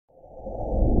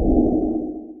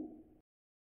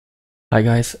Hi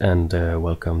guys, and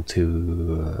welcome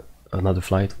to another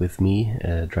flight with me,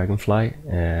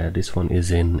 DragonFly. This one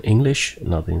is in English,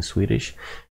 not in Swedish,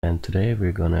 and today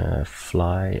we're gonna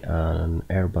fly an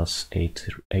Airbus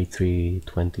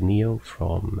A320neo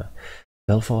from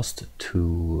Belfast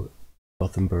to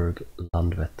Gothenburg,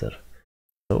 Landvetter.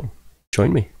 So,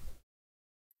 join me!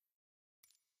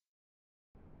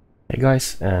 Hey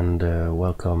guys, and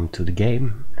welcome to the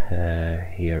game.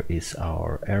 Here is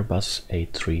our Airbus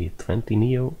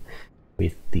A320neo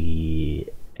with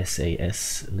the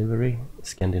SAS livery,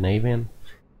 Scandinavian,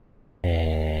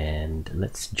 and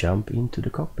let's jump into the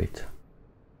cockpit.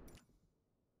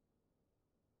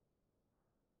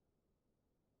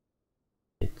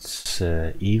 It's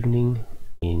evening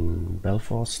in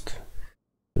Belfast.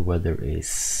 The weather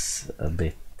is a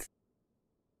bit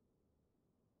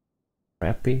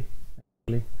crappy,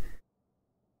 actually.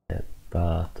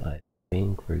 But I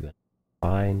think we're gonna be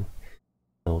fine.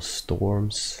 No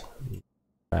storms,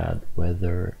 bad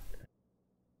weather.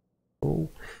 So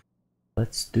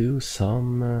let's do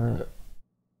some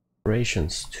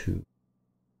operations to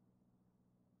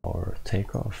our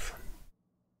takeoff.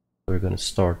 We're gonna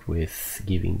start with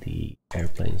giving the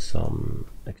airplane some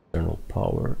external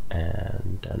power,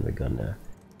 and then we're gonna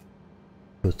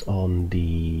put on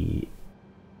the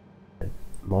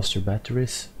master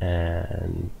batteries,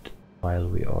 and while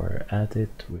we are at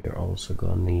it, we are also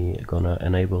gonna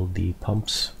enable the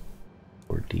pumps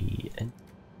for the engine.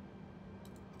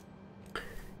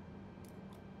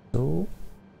 So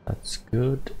that's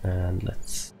good, and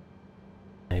let's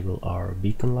enable our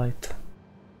beacon light.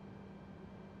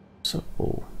 So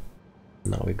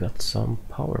now we got some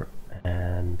power,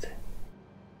 and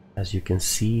as you can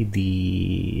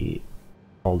see,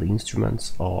 all the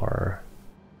instruments are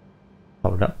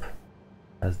powered up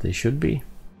as they should be.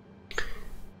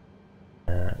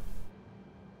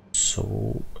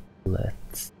 So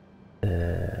let's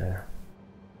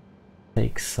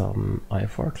take some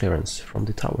IFR clearance from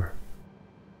the tower.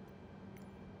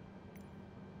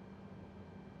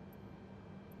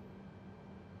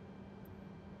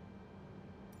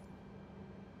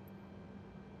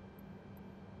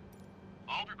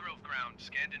 Aldergrove ground,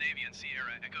 Scandinavian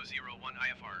Sierra Echo 01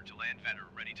 IFR to Landvetter,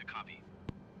 ready to copy.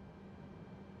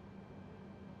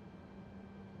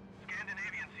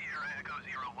 Scandinavian Sierra Echo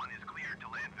 01 is cleared to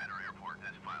Landvetter Airport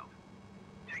as filed.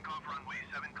 Take off runway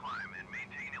 7 climb and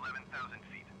maintain 11,000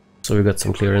 feet. So we got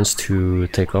some clearance to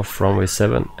take off runway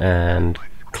 7 and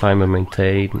climb and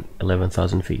maintain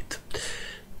 11,000 feet.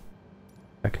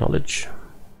 Acknowledge.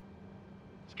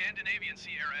 Scandinavian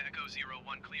Sierra Echo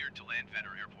 01 cleared to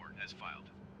Landvetter Airport as filed.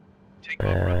 Take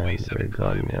off runway 7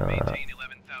 climb and maintain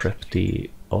 11,000 prep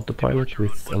the autopilot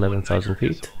with 11,000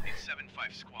 feet.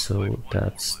 So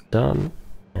that's done,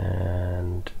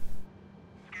 and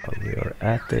while we are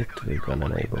at it, we're gonna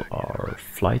enable our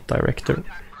flight director.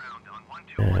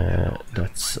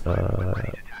 That's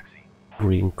a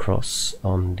green cross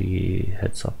on the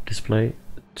heads-up display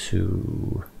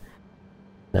to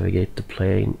navigate the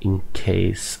plane in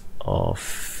case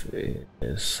of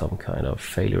some kind of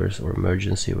failures or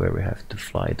emergency where we have to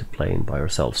fly the plane by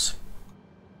ourselves.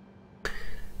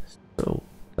 So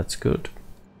that's good.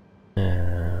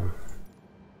 Turn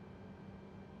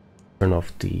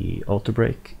off the auto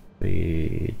brake.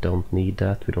 We don't need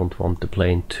that. We don't want the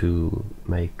plane to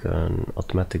make an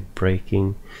automatic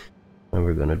braking when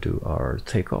we're gonna do our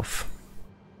takeoff.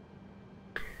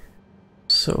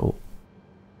 So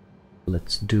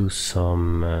let's do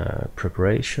some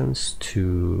preparations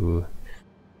to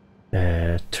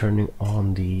turning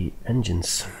on the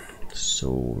engines.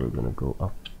 So we're gonna go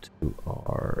up to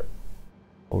our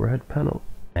overhead panel,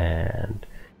 and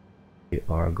we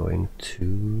are going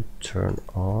to turn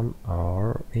on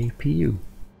our APU.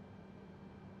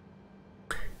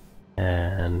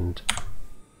 And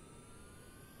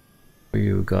for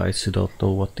you guys who don't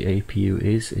know what the APU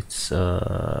is, it's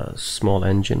a small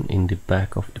engine in the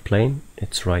back of the plane.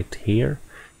 It's right here.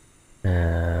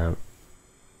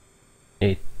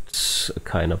 It's a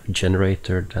kind of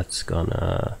generator that's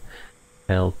gonna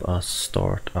help us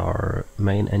start our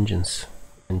main engines,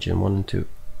 engine 1 and 2.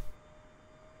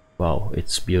 Wow,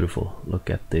 it's beautiful. Look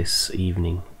at this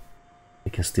evening.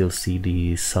 You can still see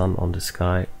the sun on the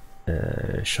sky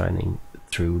shining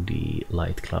through the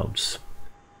light clouds.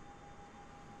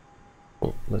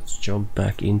 Well, let's jump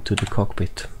back into the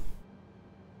cockpit.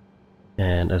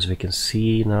 And as we can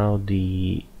see now,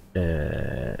 the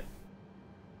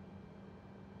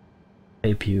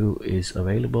APU is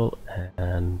available,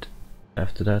 and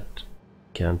after that we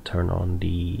can turn on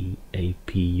the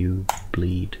APU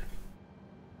bleed.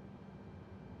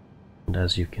 And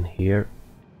as you can hear,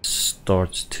 it's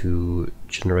starts to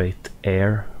generate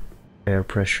air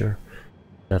pressure.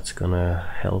 That's gonna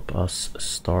help us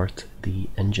start the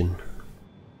engine.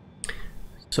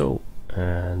 So,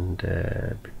 and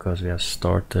because we have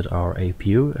started our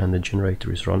APU and the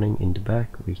generator is running in the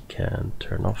back, we can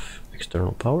turn off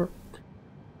external power.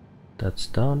 That's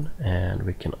done, and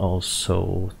we can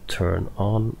also turn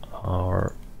on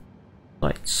our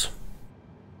lights.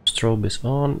 Strobe is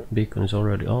on, beacon is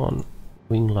already on,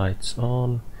 wing lights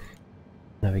on,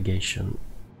 navigation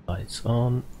lights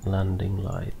on, landing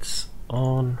lights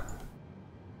on,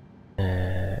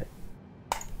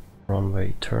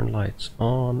 runway turn lights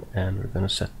on, and we're gonna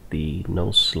set the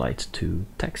nose light to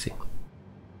taxi.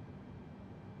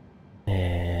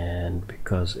 And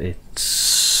because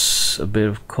it's a bit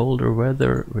of colder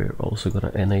weather, we're also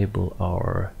gonna enable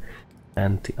our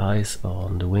anti-ice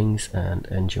on the wings and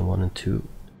engine 1 and 2,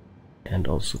 and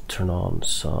also turn on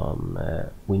some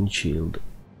windshield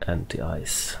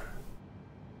anti-ice.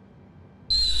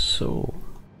 So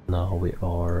now we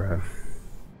are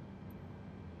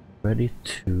ready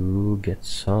to get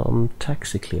some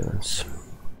taxi clearance.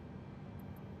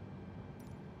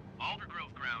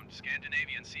 Aldergrove ground,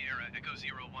 Scandinavian Sierra Echo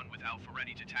 01 with Alpha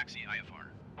ready to taxi IFR.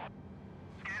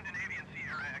 Scandinavian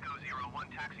Sierra Echo 01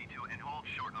 taxi to and hold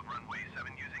short of runway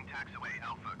 7 using taxiway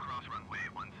Alpha cross runway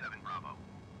 17 Bravo.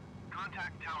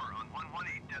 Contact tower on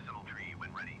 118.3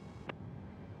 when ready.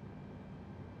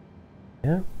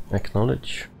 Yeah,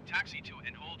 acknowledge. Taxi to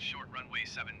and hold short runway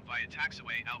 7 via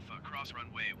taxiway Alpha cross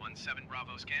runway 17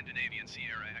 Bravo Scandinavian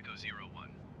Sierra Echo 01.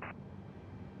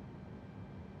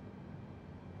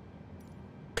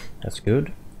 That's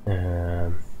good.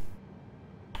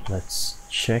 Let's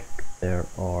check. There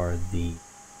are the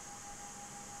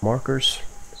markers.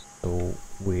 So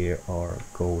we are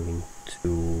going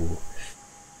to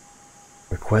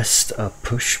request a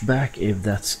pushback if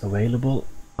that's available.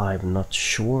 I'm not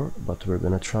sure, but we're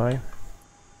gonna try.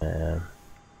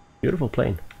 Beautiful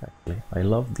plane, actually. I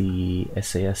love the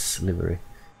SAS livery.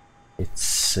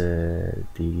 It's the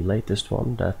latest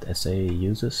one that SA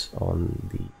uses on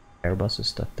the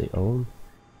Airbuses that they own.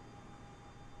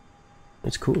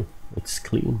 It's cool. It's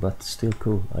clean, but still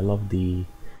cool. I love the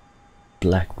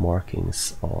black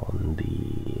markings on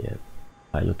the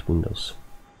pilot windows.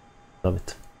 Love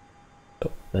it.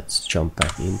 So let's jump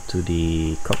back into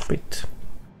the cockpit.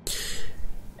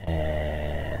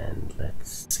 And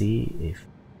let's see if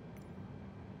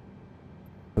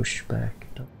pushback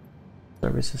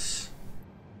services.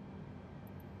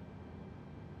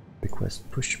 Request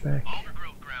pushback.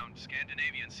 Aldergrove ground,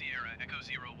 Scandinavian Sierra Echo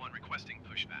 01 requesting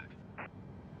pushback.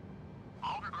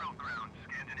 Aldergrove ground,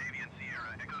 Scandinavian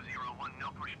Sierra Echo 01, no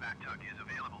pushback tug is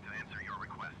available to answer your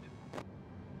request.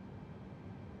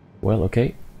 Well,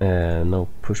 okay, no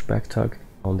pushback tug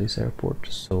on this airport,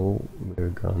 so we're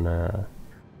gonna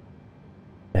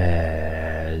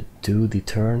do the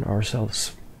turn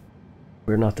ourselves.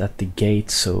 We're not at the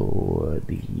gate, so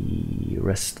the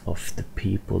rest of the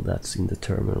people that's in the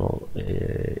terminal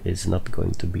is not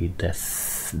going to be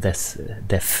deaf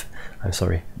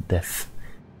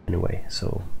anyway,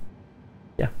 so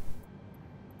yeah.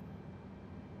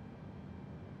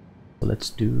 So let's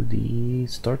do the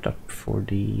startup for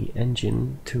the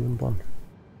engine 2 and 1.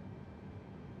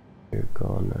 We're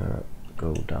gonna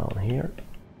go down here.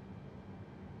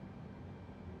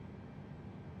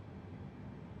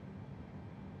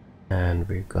 And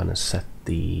we're gonna set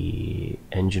the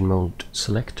engine mode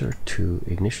selector to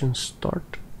ignition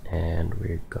start, and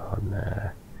we're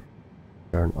gonna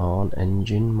turn on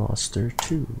engine master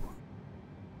 2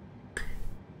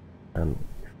 and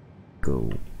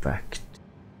go back to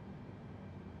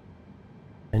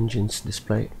engines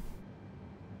display.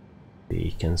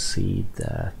 We can see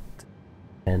that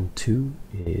N2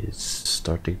 is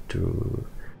starting to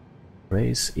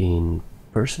raise in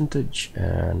percentage,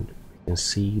 and you can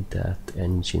see that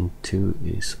engine 2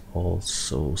 is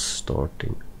also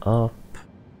starting up,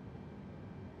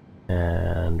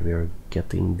 and we're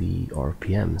getting the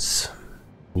RPMs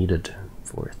needed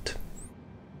for it.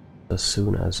 As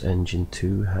soon as engine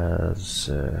 2 has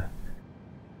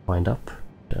wind up,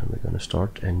 then we're going to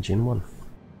start engine 1.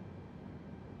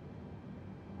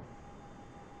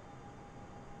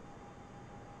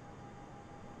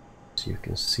 So you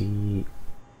can see,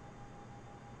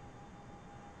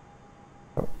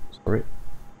 oh, sorry,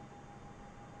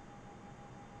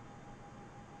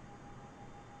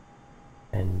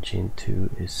 engine 2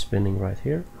 is spinning right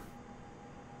here.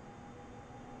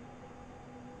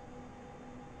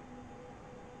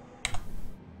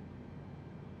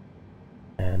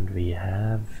 And we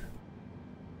have,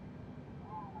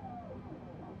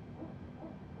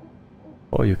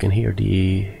 oh, you can hear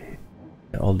the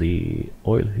all the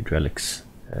oil hydraulics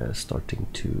starting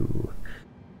to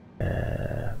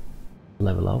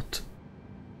level out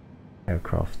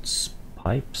aircraft's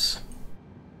pipes.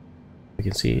 We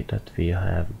can see that we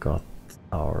have got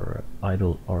our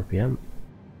idle RPM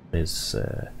is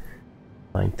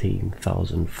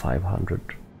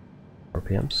 19,500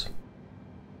 RPMs.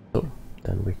 So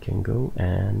then we can go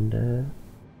and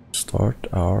start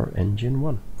our engine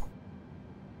 1.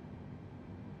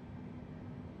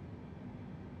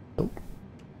 So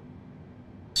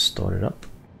start it up,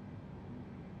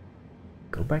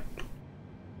 go back,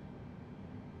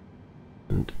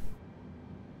 and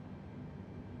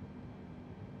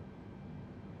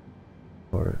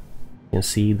you can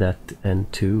see that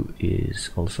N2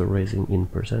 is also raising in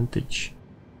percentage,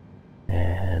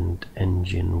 and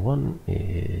engine 1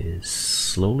 is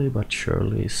slowly but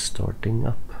surely starting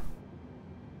up.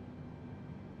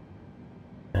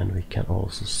 And we can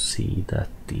also see that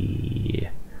the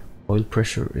oil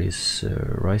pressure is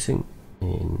rising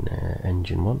in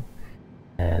engine 1,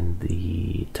 and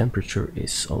the temperature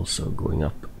is also going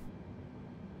up.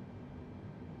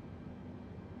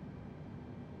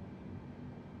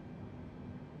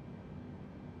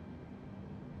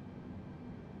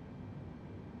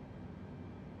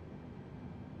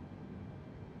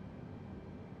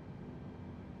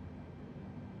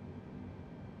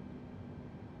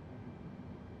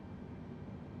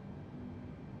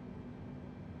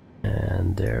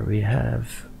 And there we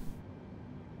have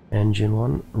engine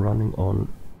 1 running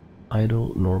on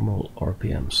idle normal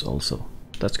RPMs also.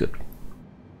 That's good.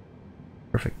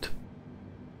 Perfect.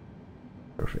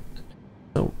 Perfect.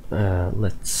 So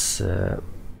let's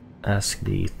ask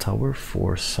the tower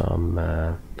for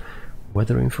some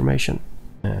weather information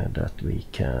that we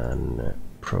can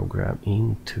program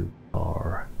into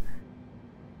our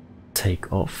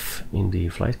takeoff in the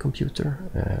flight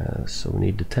computer. So we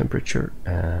need the temperature,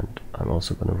 and I'm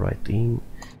also going to write in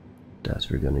that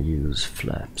we're going to use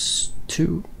flaps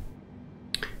 2.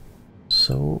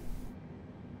 So,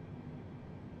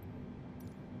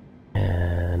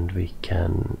 and we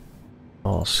can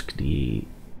ask the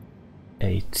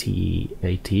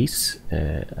ATs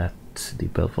at the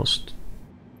Belfast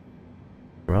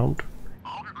ground,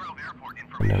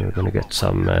 and then we're going to get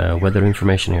some weather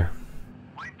information here.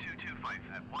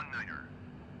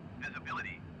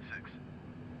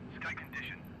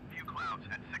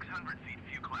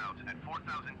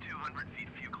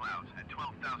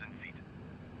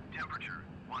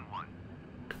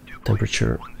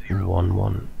 Temperature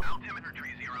 11.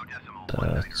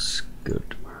 That's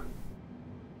good.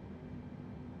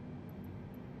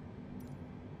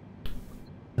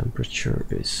 Temperature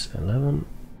is 11.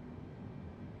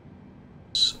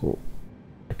 So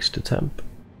next to temp.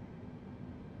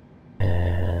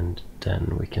 And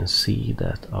then we can see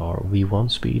that our V1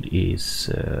 speed is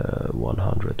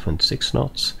 126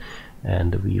 knots,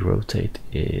 and the V rotate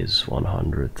is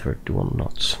 131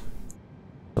 knots.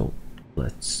 So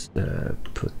let's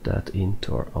put that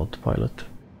into our autopilot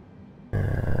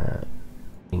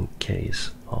in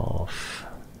case of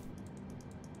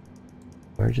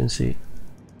emergency.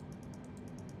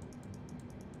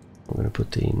 I'm going to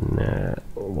put in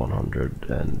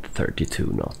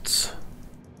 132 knots.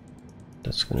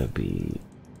 That's going to be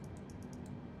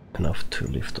enough to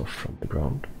lift off from the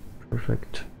ground.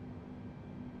 Perfect.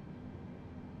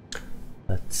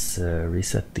 Let's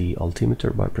reset the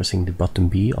altimeter by pressing the button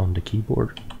B on the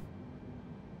keyboard,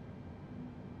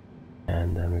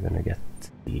 and then we're gonna get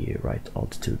the right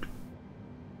altitude.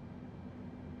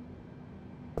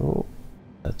 Oh,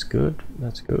 that's good,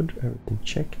 that's good, everything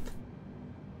checked.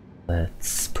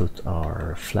 Let's put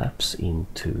our flaps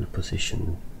into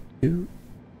position 2.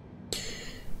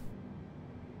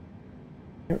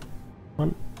 Here,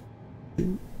 1,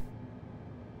 2,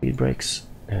 speed brakes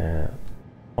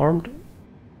armed.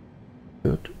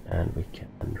 Good, and we can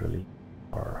release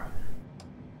our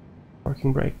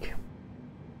parking brake,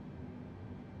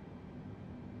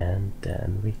 and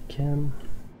then we can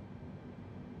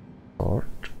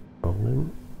start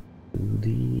rolling to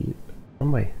the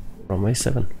runway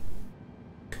 7.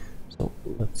 So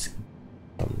let's see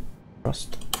some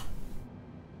thrust.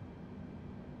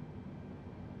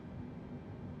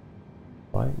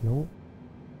 Why no?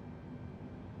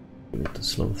 Give it a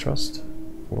slow thrust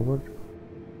forward.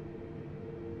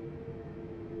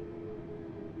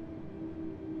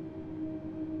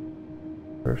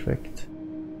 Perfect.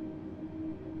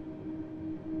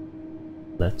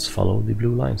 Let's follow the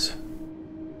blue lines.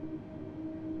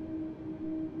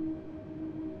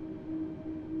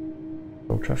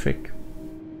 No traffic.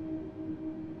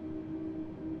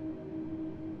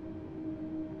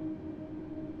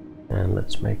 And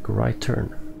let's make a right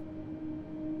turn.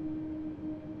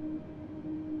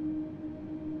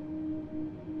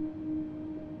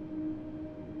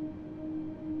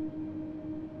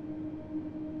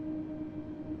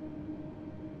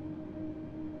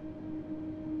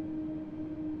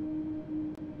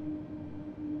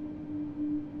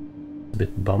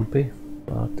 bit bumpy,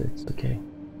 but it's okay.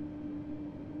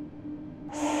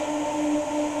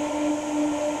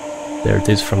 There it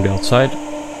is from the outside.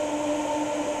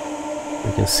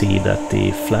 You can see that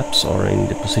the flaps are in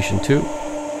the position 2.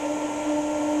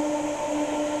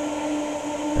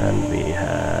 And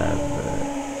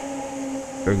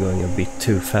we're going a bit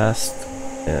too fast.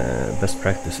 Best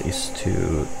practice is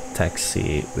to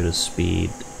taxi with a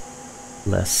speed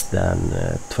less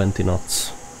than 20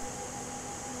 knots.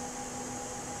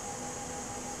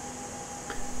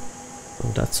 So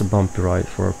that's a bumpy ride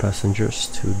for our passengers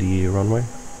to the runway.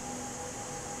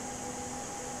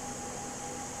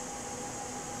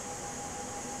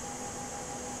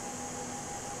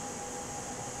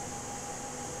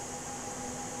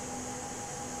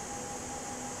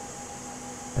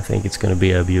 I think it's going to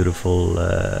be a beautiful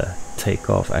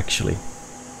takeoff actually.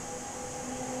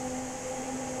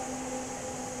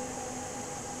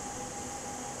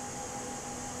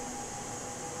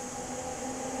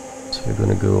 So we're going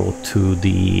to go to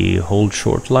the hold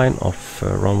short line of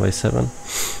runway 7,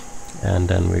 and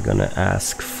then we're going to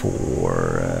ask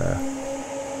for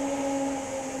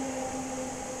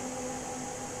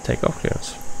takeoff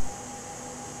clearance.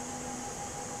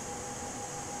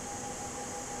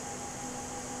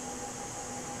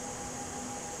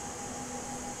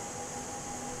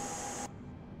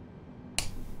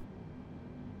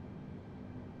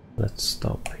 Let's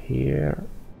stop here.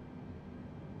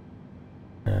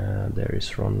 There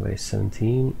is runway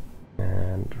 17,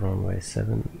 and runway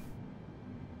 7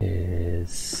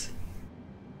 is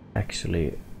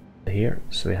actually here,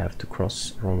 so we have to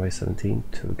cross runway 17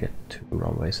 to get to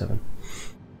runway 7.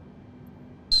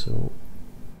 So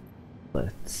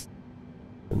let's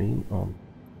tune in on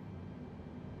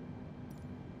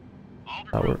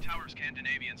Tower. Tower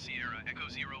Scandinavian Sierra Echo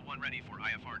 01 ready for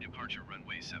IFR departure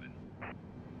runway 7.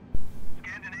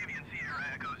 Scandinavian Sierra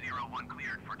Echo 01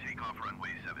 cleared for takeoff runway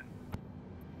 7.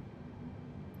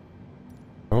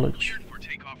 knowledge. Cleared for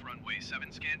takeoff runway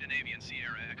 7 Scandinavian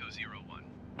Sierra Echo 01.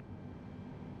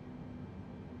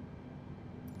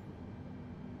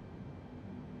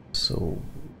 So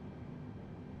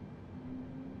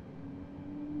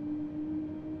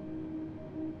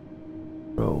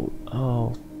roll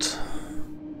out.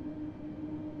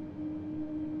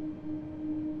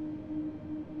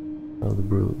 Well, the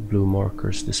blue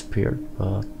markers disappeared,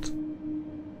 but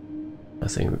I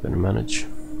think we're gonna manage.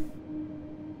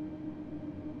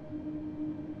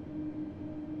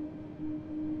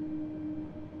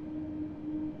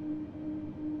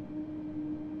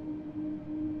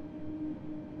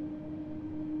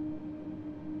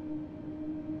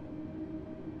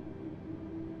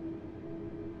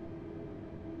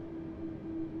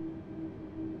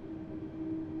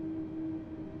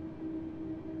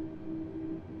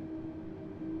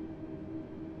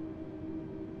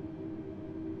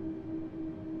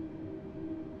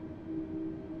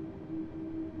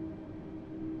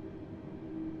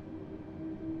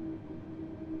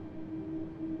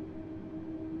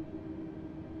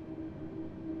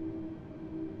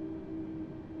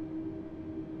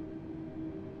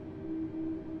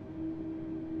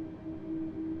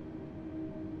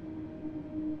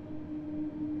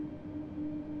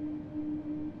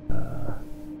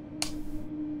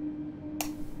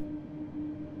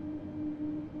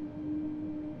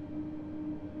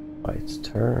 Right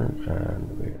turn,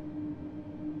 and we're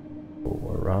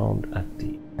go around at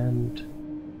the end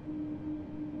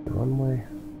of the runway.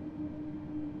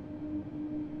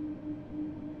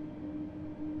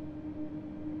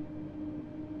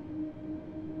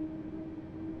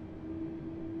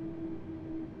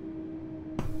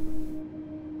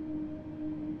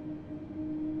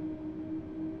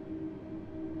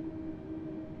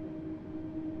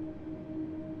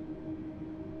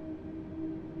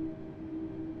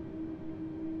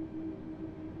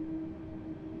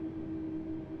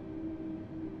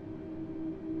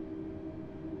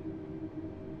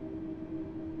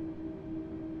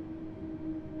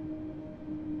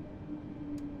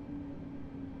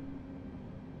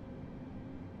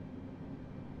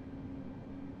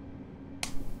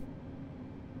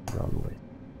 Runway.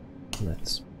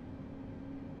 Let's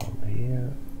on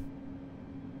here.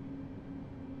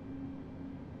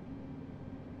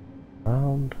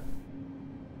 Round.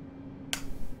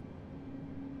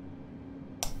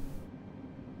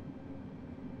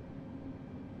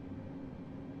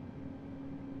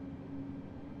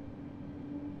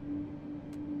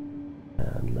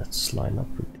 And let's line up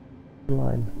with the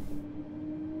line.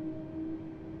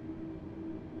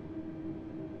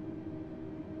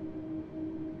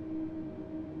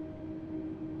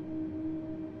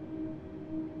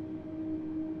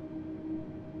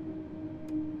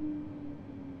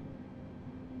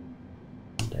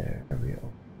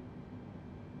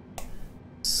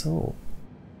 So,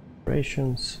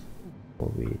 operations,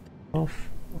 before we off,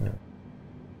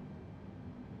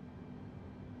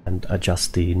 and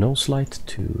adjust the nose light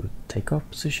to takeoff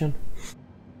position,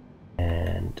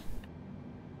 and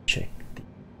check the,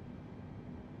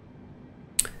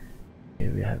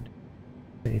 here we have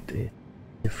it is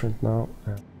different now,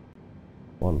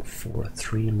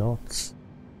 143 knots,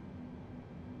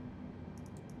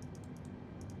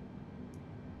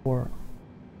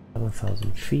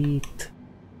 7,000 feet,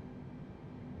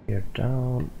 here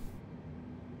down,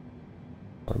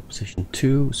 on position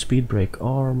 2, speed brake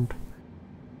armed.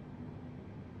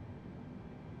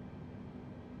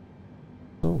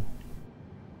 So,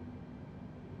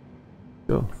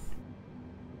 go.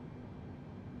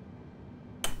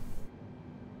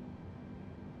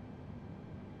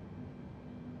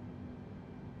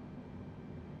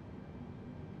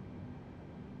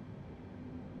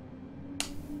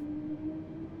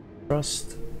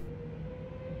 Thrust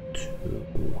 2.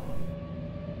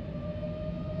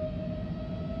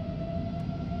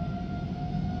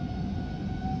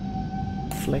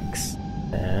 Flex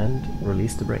and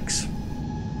release the brakes.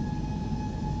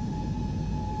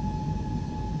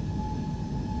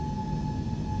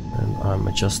 And I'm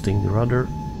adjusting the rudder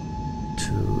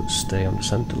to stay on the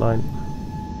center line.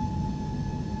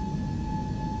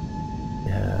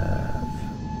 We have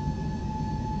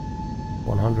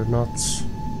 100 knots,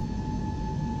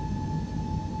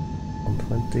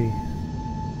 120,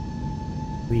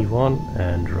 V1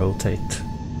 and rotate.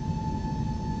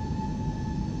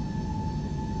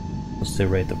 What's the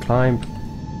rate of climb?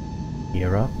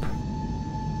 Gear up.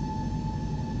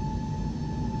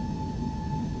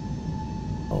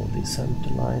 Hold the center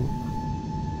line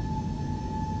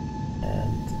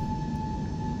and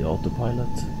the autopilot.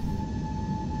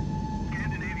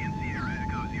 Scandinavian Sierra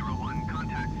Echo 01,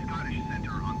 contact Scottish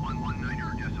Center on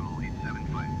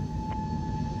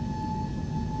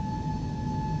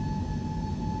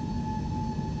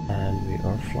 119.875. And we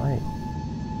are flying.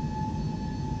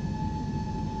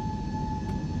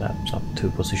 Flaps up to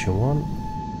position 1.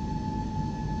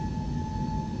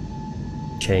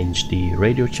 Change the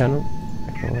radio channel.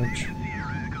 Acknowledge.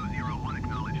 Sierra Echo 01,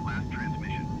 acknowledge last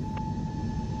transmission.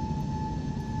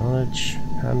 Acknowledge.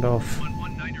 Handoff.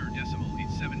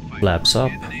 119.875. Flaps up.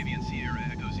 Scandinavian Sierra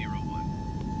Echo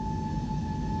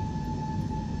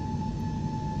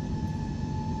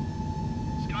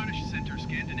 01. Scottish Center,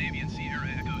 Scandinavian Sierra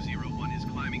Echo 01 is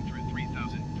climbing through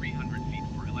 3,300 feet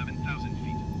for 11,000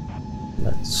 feet.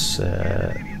 Let's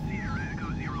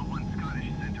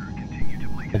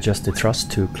adjust the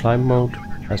thrust to climb mode.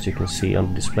 As you can see on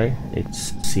the display,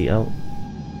 it's CL,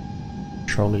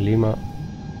 Charlie Lima,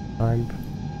 climb,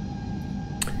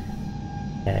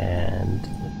 and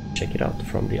check it out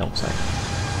from the outside.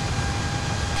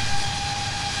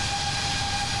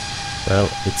 Well,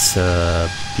 it's a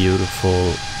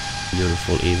beautiful,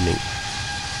 beautiful evening.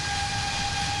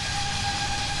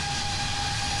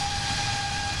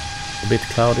 A bit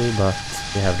cloudy, but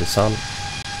we have the sun.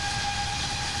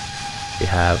 We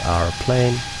have our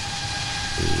plane.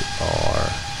 We are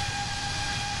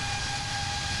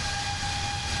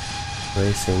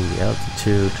raising the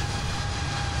altitude.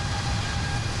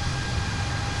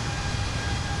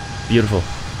 Beautiful.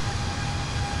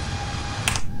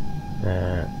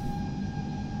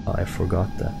 I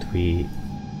forgot that we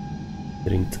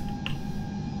didn't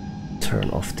turn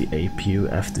off the APU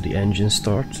after the engine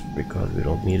starts because we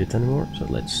don't need it anymore. So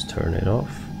let's turn it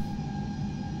off.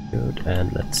 Good,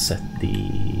 and let's set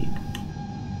the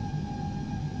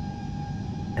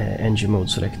engine mode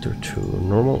selector to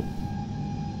normal.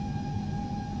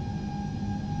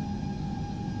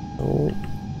 So,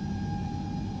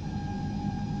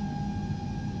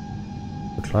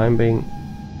 for climbing,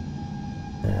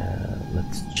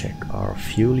 let's check our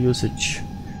fuel usage.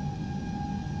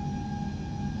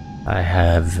 I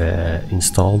have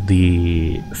installed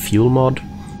the fuel mod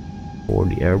for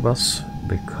the Airbus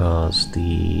because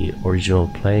the original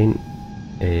plane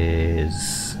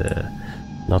is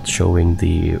not showing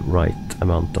the right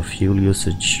amount of fuel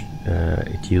usage.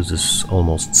 It uses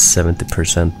almost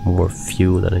 70% more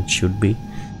fuel than it should be.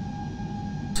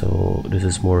 So this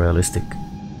is more realistic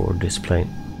for this plane.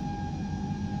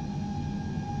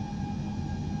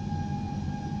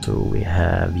 So we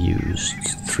have used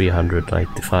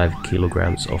 395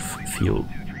 kilograms of fuel.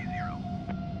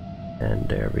 And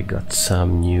there we got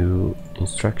some new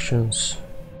instructions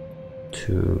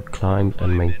to climb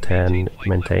and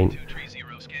maintain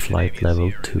flight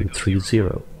level 230.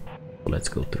 So let's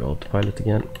go to the autopilot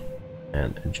again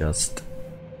and adjust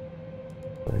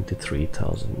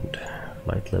 23,000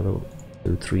 flight level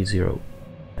 230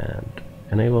 and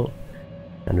enable,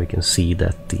 and we can see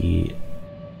that the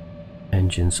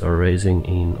Engines are raising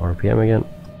in RPM again.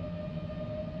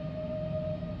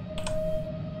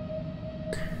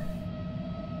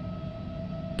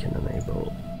 Can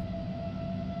enable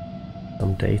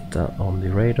some data on the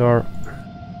radar.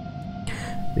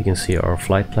 We can see our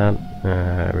flight plan.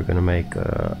 We're gonna make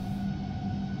a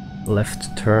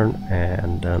left turn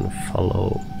and then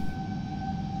follow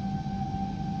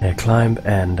a climb,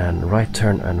 and then right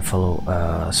turn and follow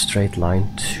a straight line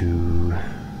to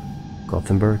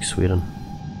Gothenburg, Sweden.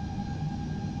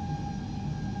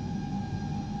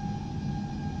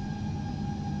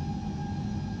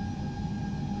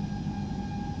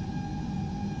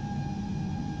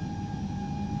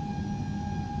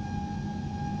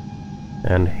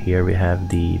 And here we have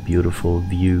the beautiful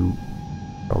view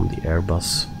from the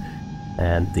Airbus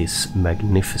and this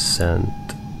magnificent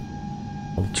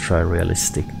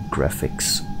ultra-realistic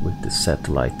graphics with the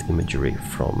satellite imagery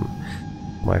from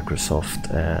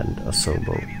Microsoft and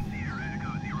Asobo.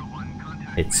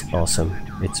 It's awesome,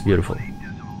 it's beautiful.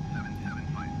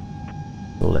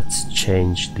 So let's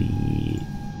change the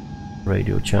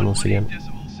radio channels again.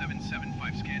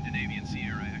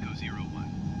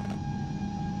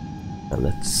 And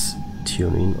let's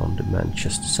tune in on the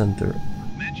Manchester Center.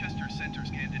 Manchester Center,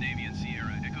 Scandinavian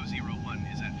Sierra Echo 01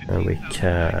 is at 15,000 And we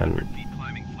can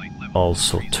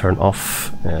also turn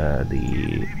off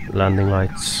the landing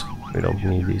lights. We don't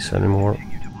need these anymore.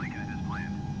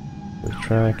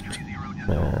 Retract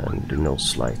and the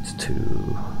nose light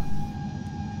to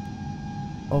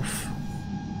off,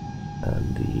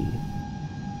 and the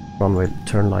runway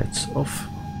turn lights off.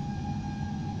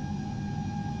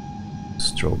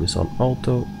 Strobe is on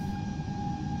auto,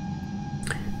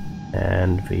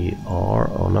 and we are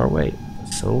on our way.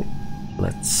 So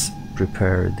let's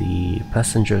prepare the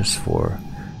passengers for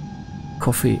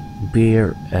coffee,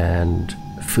 beer and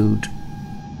food,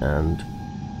 and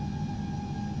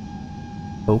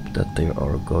hope that they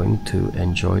are going to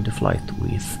enjoy the flight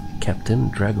with Captain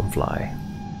Dragonfly.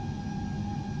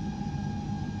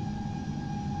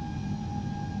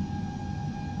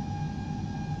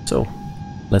 So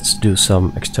let's do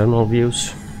some external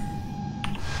views.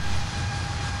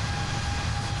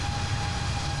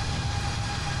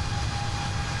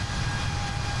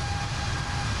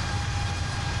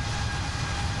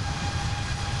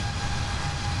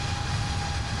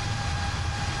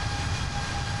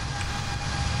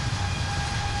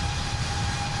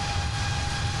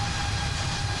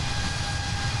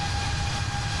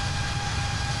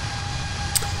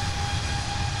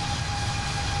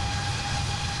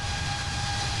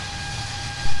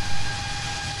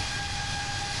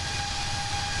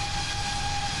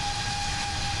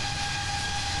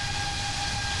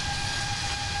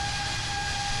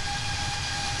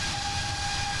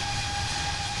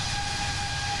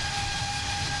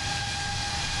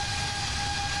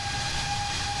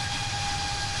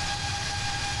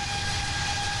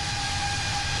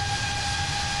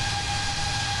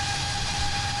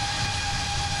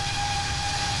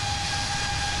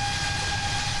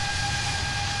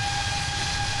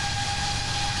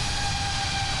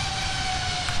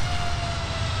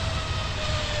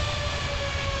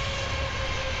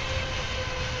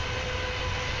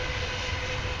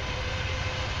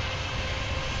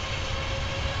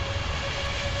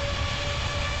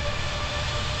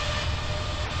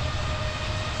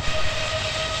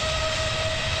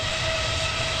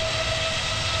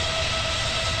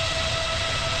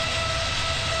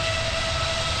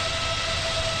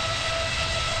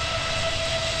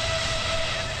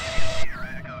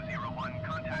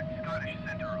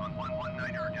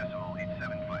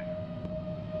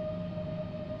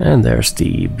 And there's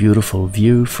the beautiful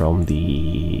view from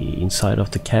the inside of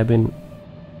the cabin,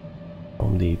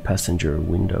 from the passenger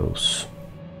windows.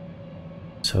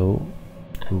 So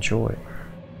enjoy.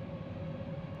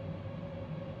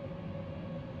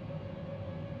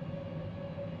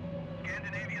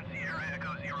 Scandinavian Sierra Echo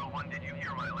 01, did you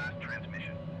hear my last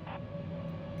transmission?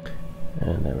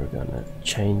 And then we're gonna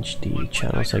change the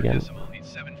channels again.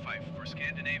 For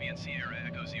Scandinavian Sierra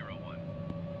Echo 01.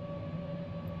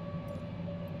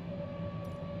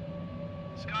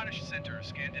 Scottish Center,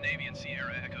 Scandinavian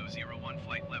Sierra Echo 01,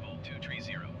 flight level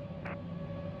 230.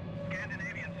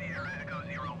 Scandinavian Sierra Echo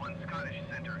 01, Scottish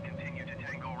Center, continue to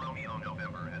Tango Romeo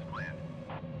November as planned.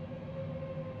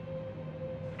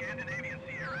 Scandinavian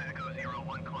Sierra Echo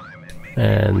 01, climb and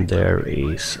maintain. And there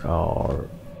is our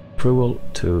approval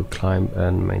to climb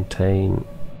and maintain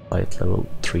flight level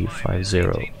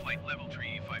 350.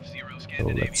 So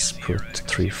let's put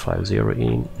 350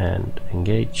 in and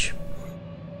engage.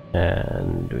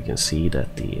 And we can see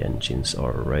that the engines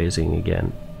are raising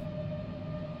again.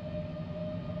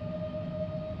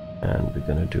 and we're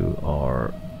gonna do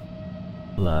our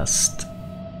last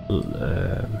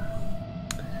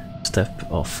step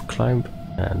of climb,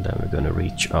 and then we're gonna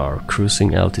reach our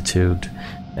cruising altitude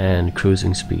and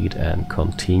cruising speed and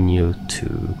continue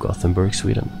to Gothenburg,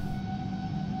 Sweden.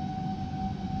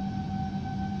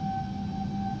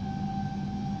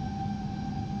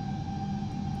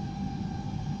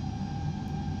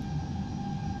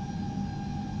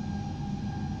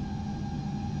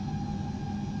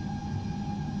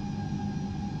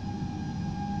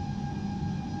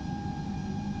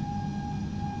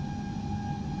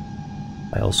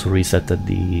 I also resetted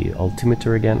the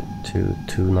altimeter again to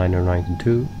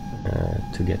 2992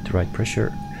 to get the right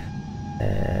pressure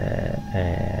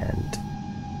and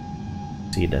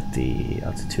see that the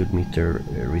altitude meter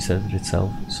resetted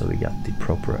itself, so we got the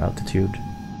proper altitude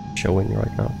showing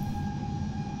right now.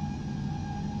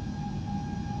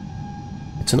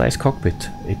 It's a nice cockpit,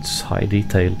 it's high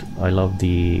detailed. I love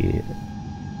the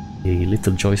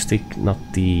little joystick, not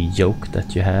the yoke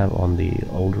that you have on the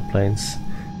older planes.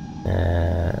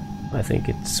 I think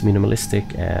it's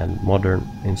minimalistic and modern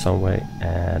in some way,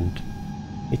 and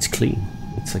it's clean.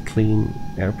 It's a clean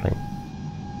airplane.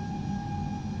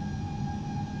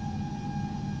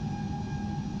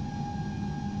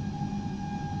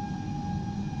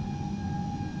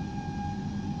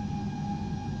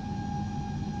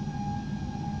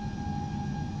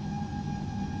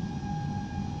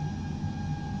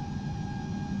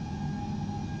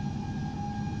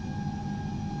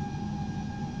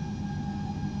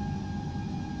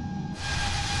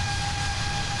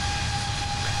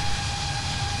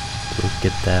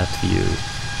 Look at that view.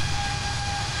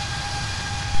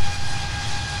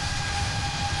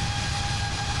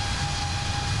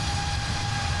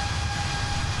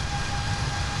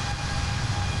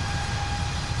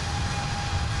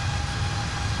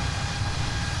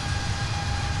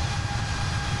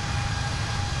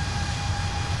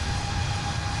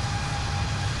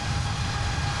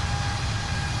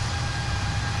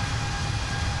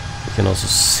 You can also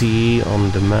see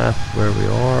on the map where we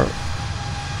are.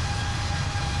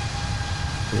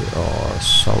 We are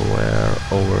somewhere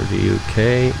over the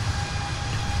UK.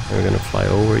 We're gonna fly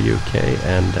over UK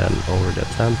and then over the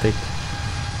Atlantic,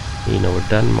 in over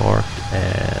Denmark,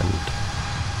 and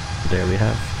there we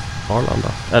have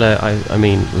Arlanda. I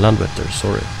mean Landvetter,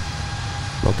 sorry.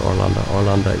 Not Arlanda.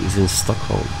 Arlanda is in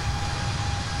Stockholm.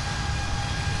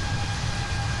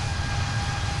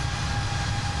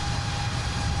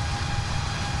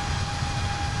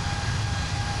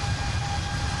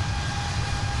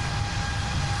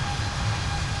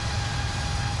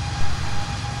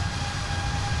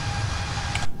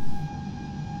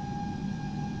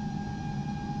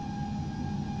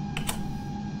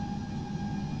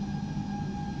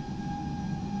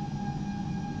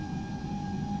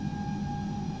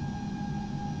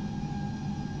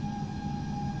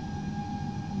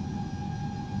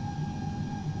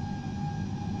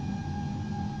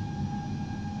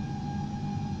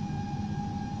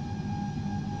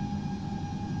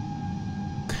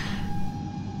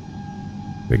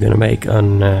 We're gonna make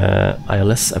an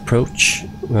ILS approach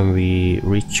when we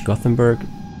reach Gothenburg,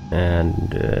 and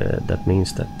that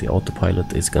means that the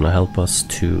autopilot is gonna help us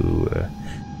to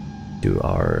do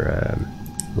our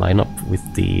lineup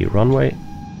with the runway,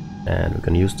 and we're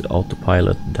gonna use the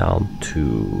autopilot down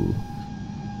to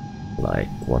like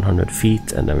 100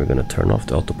 feet, and then we're gonna turn off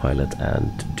the autopilot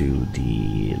and do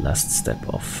the last step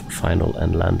of final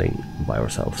and landing by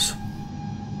ourselves.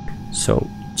 So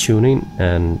tune in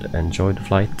and enjoy the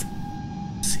flight.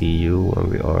 See you when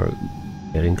we are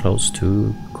getting close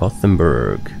to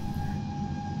Gothenburg.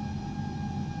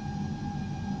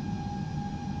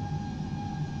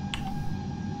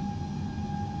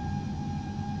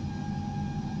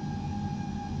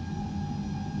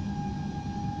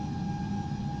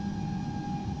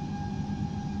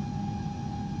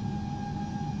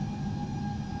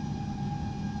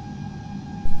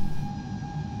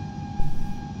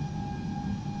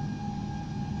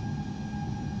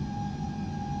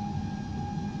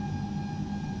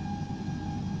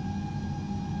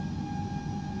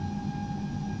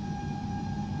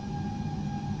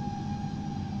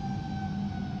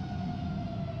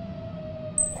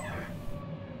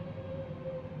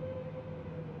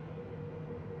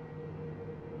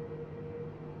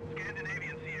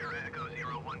 Scandinavian Sierra Echo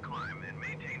 01 climb and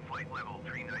maintain flight level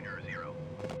 390.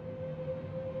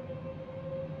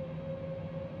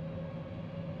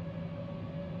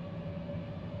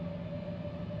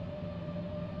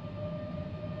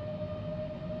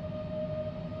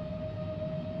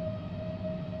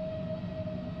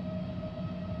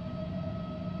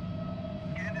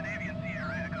 Scandinavian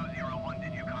Sierra Echo 01,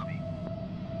 did you copy?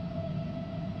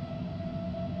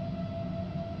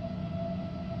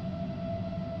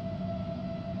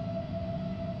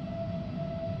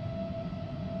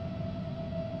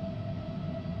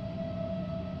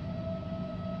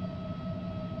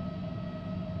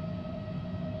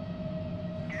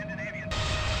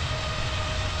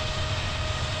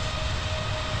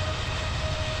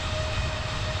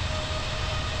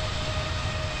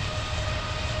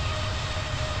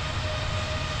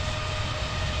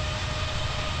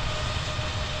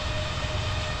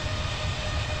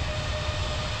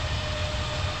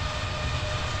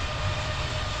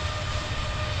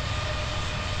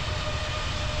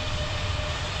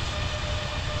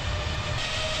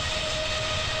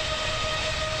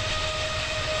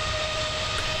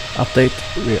 Update,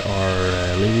 we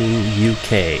are leaving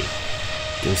UK.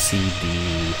 You can see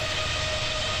the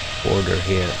border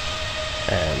here,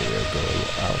 and we are going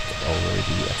out over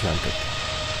the Atlantic.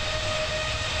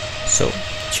 So,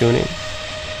 tune in.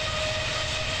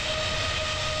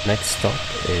 Next stop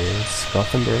is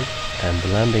Gothenburg and the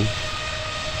landing.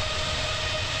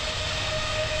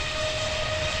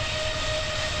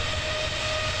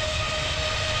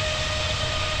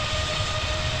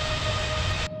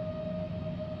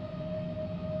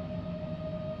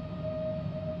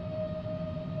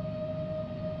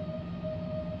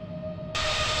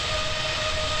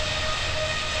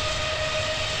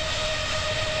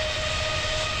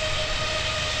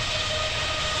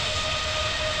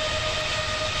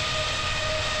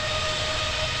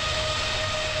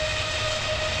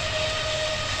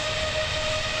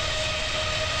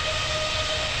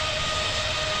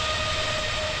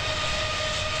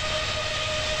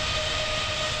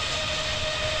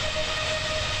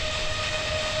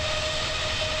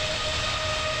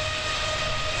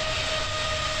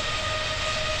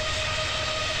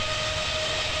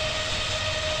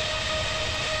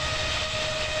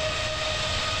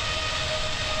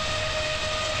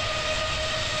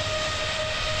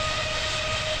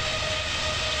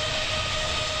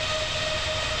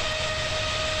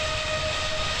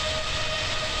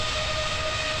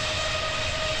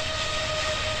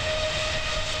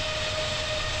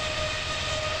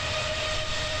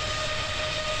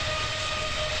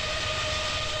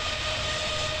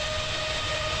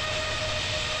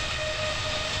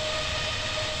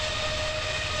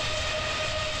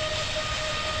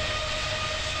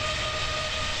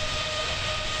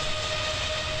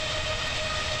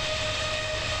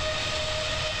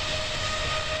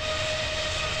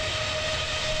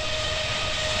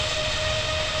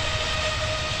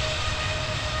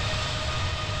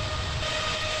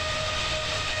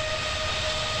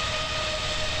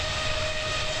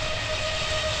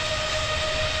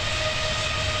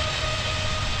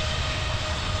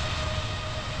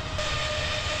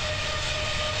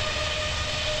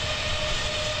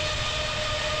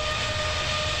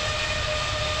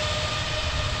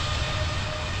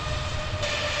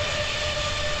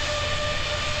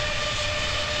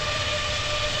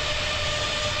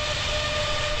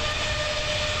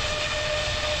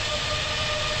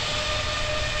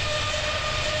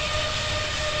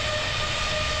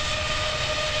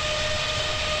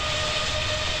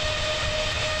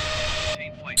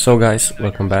 So guys,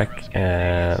 welcome back.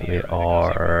 We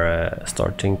are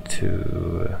starting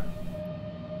to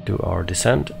do our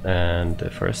descent, and the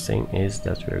first thing is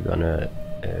that we're gonna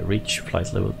reach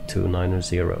flight level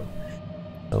 290.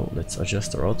 So let's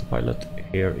adjust our autopilot.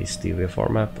 Here is the VFR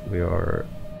map. We are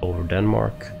over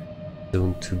Denmark,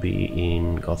 soon to be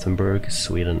in Gothenburg,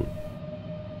 Sweden.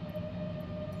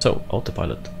 So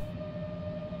autopilot,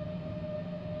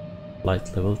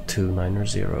 flight level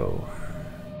 290.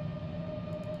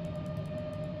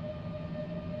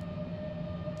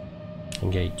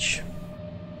 Engage.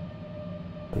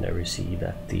 And there we see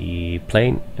that the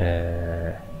plane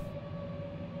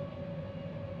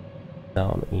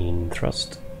down in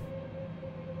thrust,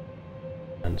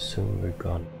 and soon we're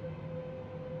gone.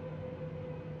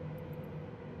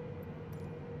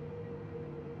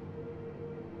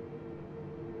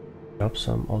 Drop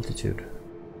some altitude.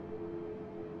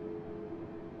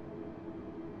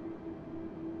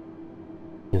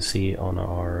 You can see on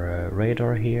our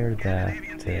radar here that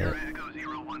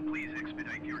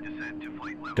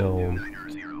dome.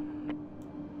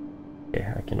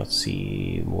 Yeah, I cannot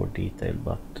see more detail,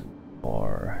 but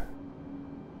or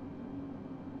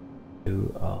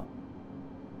do a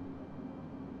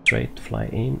straight fly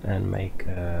in and make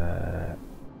a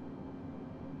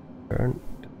turn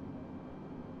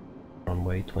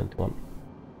runway 21.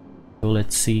 So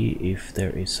let's see if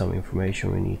there is some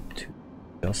information we need to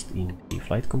adjust in the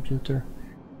flight computer.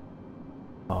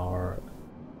 Our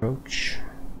approach.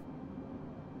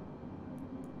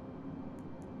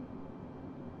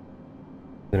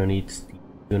 We're gonna need the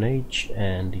tonnage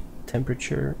and the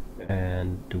temperature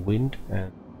and the wind,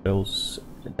 and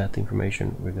that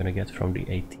information we're gonna get from the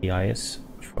ATIS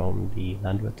from the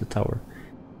Landvetter tower.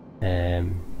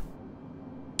 We're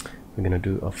gonna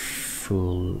do a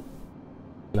full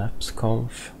flaps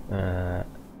conf.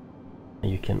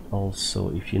 You can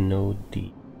also, if you know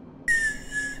the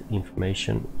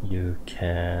information, you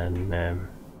can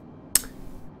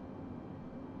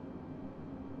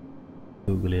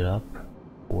Google it up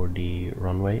for the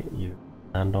runway you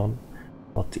land on,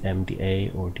 what the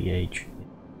MDA or DH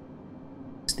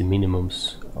is, the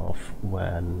minimums of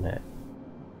when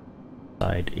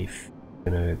decide if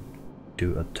you're gonna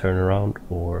do a turnaround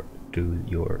or do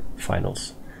your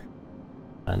finals.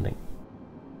 landing.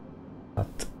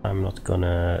 But I'm not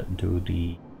gonna do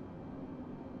the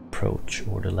approach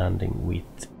or the landing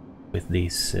with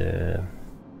these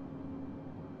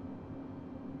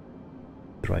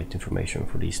right information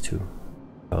for these two,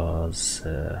 because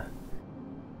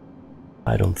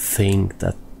I don't think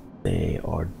that they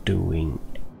are doing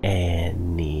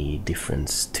any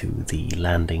difference to the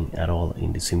landing at all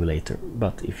in the simulator.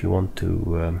 But if you want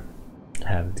to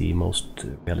have the most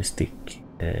realistic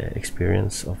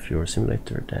experience of your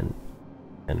simulator, then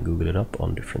you can Google it up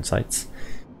on different sites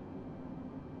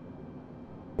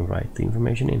and write the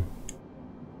information in.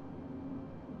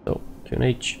 So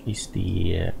QNH is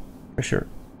the pressure,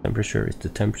 temperature is the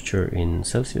temperature in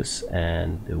Celsius,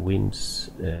 and the winds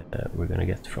we're gonna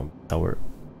get from the tower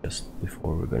just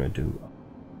before we're gonna do a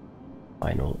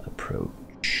final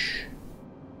approach.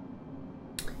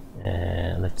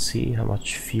 Let's see how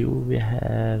much fuel we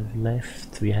have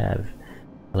left. We have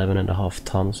 11.5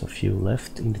 tons of fuel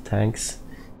left in the tanks.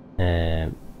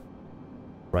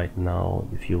 Right now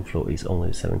the fuel flow is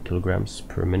only 7 kilograms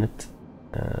per minute,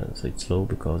 so it's low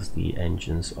because the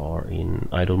engines are in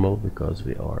idle mode because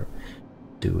we are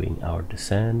doing our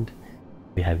descent.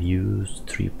 We have used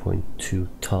 3.2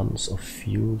 tons of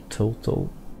fuel total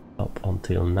up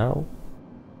until now.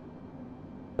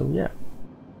 So yeah,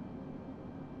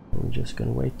 we're just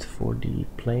gonna wait for the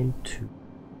plane to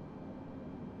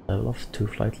level off to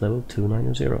flight level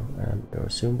 290, and we're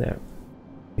soon there.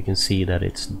 You can see that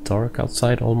it's dark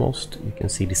outside almost. You can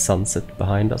see the sunset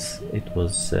behind us. It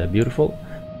was beautiful.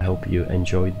 I hope you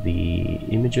enjoyed the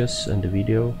images and the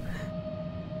video.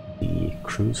 The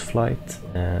cruise flight.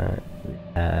 We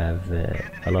have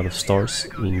a lot of stars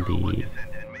in the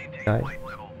sky.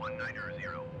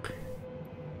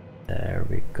 There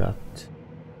we got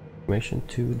information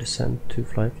to descend to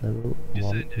flight level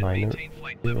 190.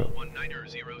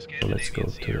 So let's go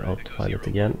to the autopilot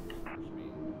again.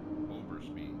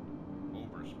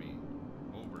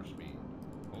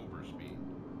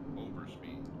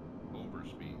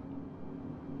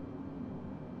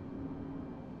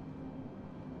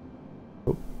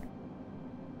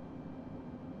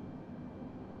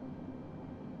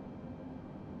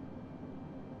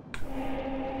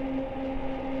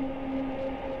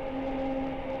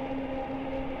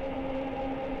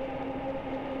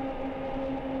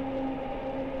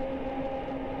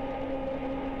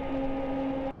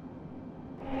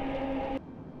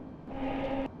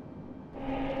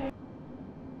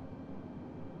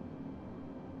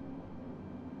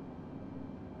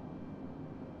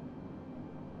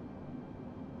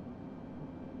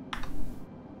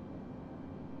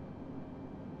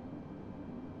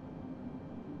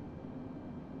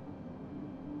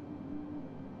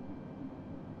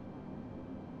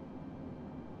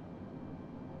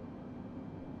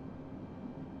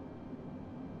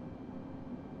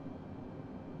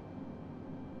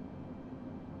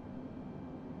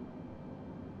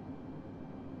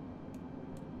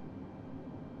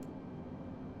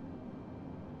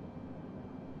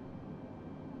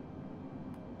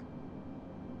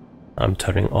 I'm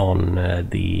turning on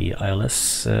the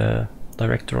ILS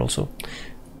director also,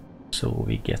 so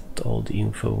we get all the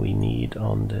info we need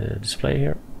on the display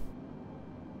here.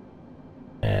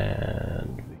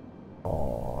 And we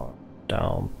are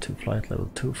down to flight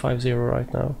level 250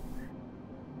 right now.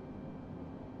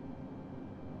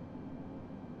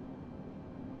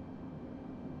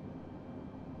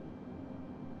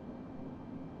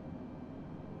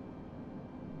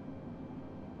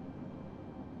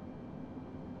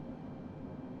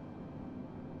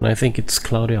 And I think it's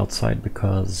cloudy outside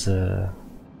because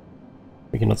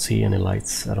we cannot see any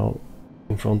lights at all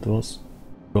in front of us.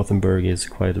 Gothenburg is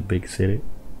quite a big city,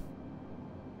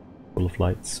 full of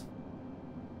lights.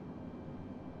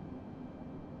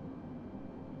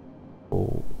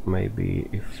 Or maybe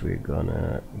if we're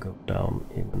gonna go down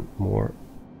even more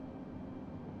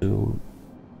soon,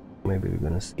 maybe we're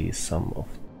gonna see some of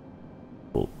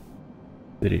the full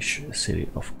British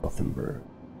city of Gothenburg.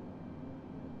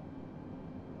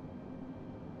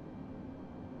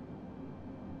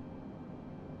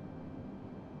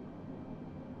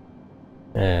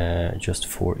 Just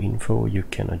for info, you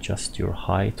can adjust your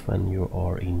height when you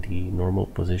are in the normal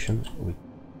position with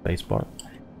spacebar.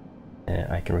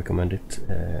 I can recommend it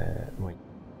when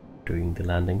doing the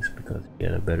landings because you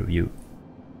get a better view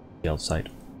of the outside.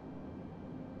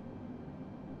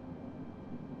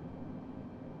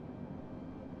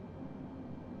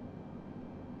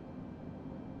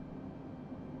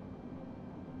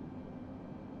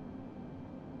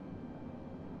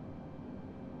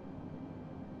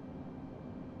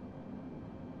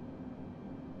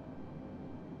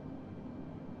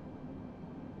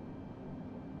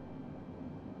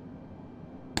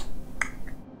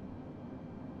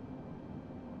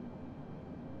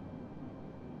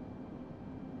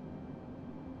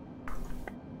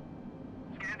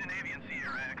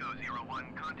 Echo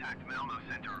 01, contact Malmo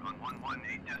Center on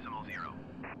 118.0.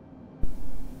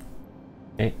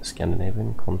 Okay,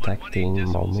 Scandinavian contacting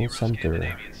Malmo Center.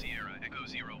 Scandinavian Sierra Echo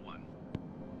 01.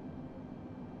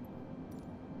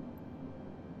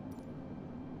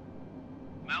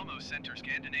 Malmo Center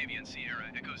Scandinavian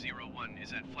Sierra Echo 01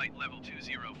 is at flight level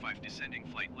 205 descending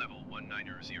flight level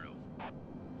 190.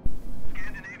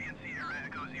 Scandinavian Sierra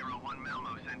Echo 01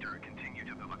 Malmo Center, continue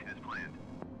to bivouac as planned.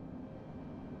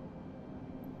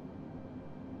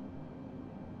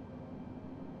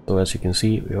 So as you can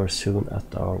see, we are soon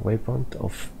at our waypoint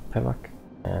of bivouac,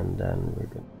 and then we're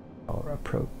going to our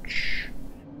approach,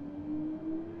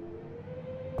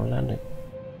 our landing.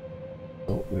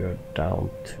 So we are down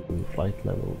to flight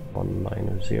level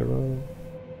 190.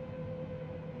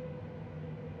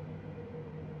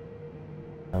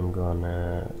 I'm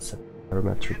gonna set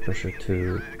barometric pressure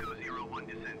to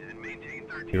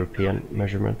European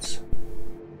measurements.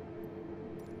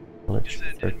 Knowledge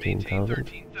 13,000.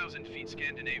 13,000 feet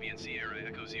Scandinavian Sierra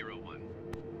Echo 01.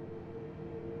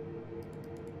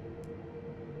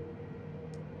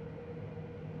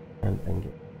 And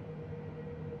engage.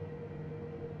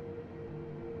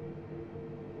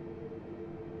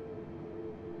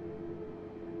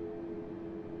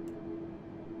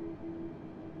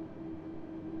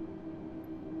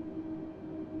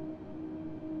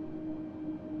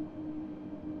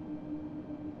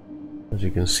 As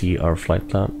you can see, our flight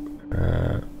plan,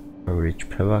 when we reach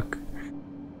bivouac,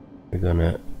 we're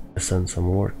gonna ascend some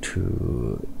more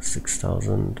to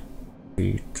 6,000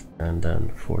 feet and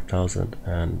then 4,000,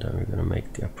 and we're gonna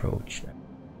make the approach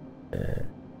at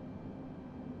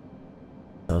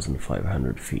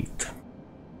 1,500 feet.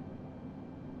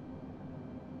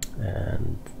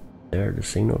 And there the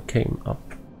signal came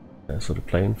up. So the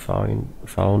plane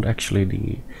found actually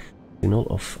the signal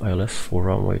of ILS for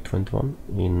runway 21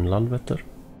 in Landvetter.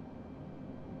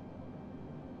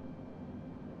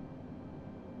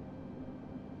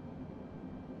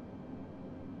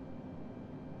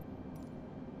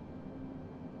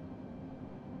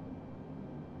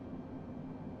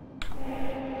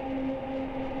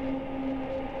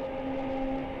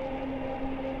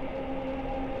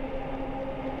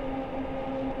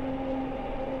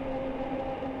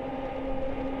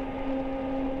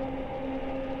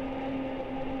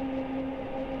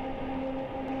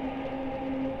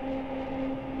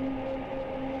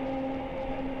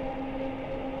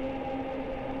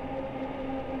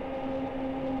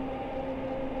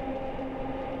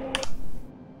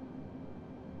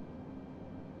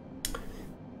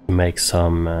 Make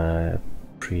some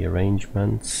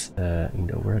pre-arrangements in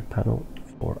the overhead panel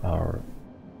for our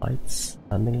lights,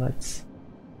 landing lights.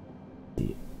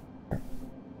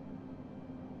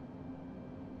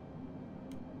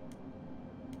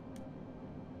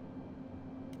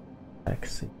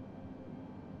 Taxi,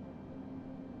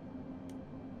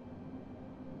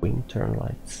 wing turn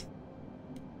lights,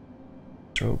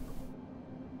 strobe,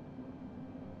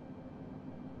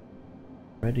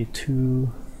 ready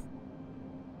to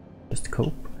just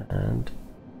cope and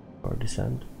or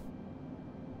descend.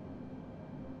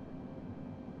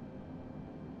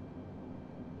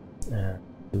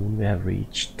 Soon we have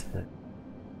reached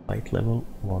flight level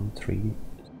 13.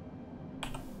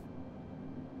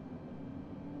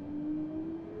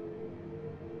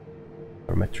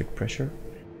 Barometric pressure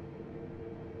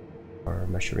are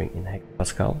measuring in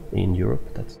hectopascal in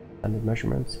Europe. That's standard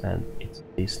measurements, and it's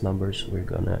these numbers we're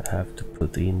gonna have to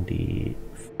put in the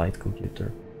flight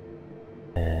computer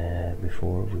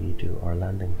before we do our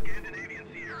landing. Scandinavian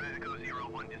Sierra Echo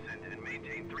 01 descend and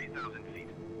maintain 3,000 feet.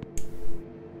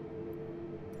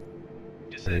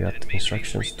 We got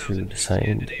instructions to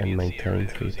descend and maintain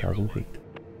 3,000 feet.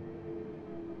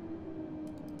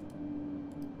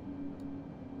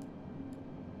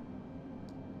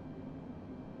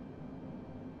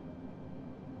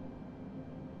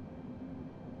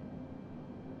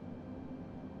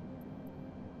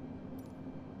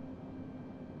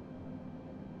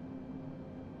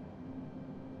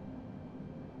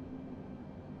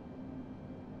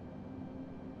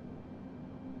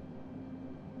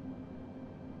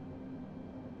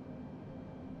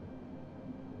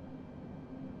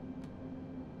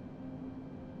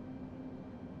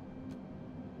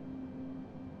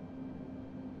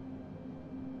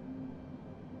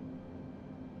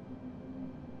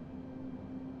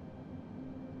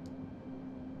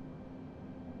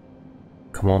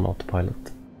 Come on,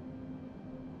 autopilot.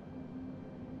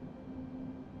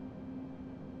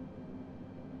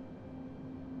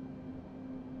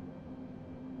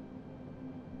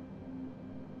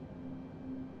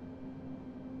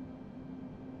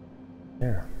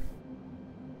 There.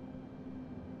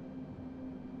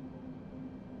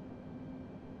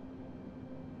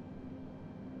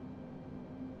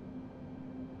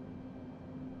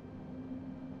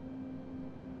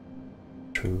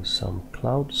 through some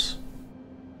clouds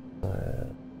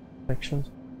sections.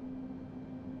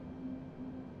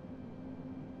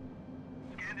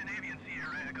 Scandinavian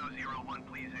Sierra Echo 01,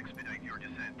 please expedite your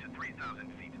descent to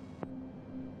 3,000 feet.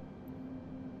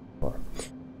 Or if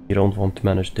you don't want to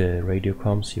manage the radio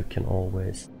comms, you can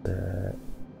always turn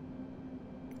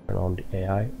on the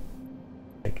AI.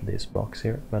 Take this box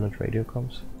here, manage radio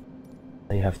comms.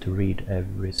 And you have to read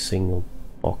every single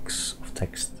box of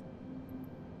text.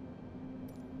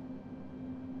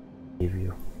 Give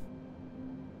you.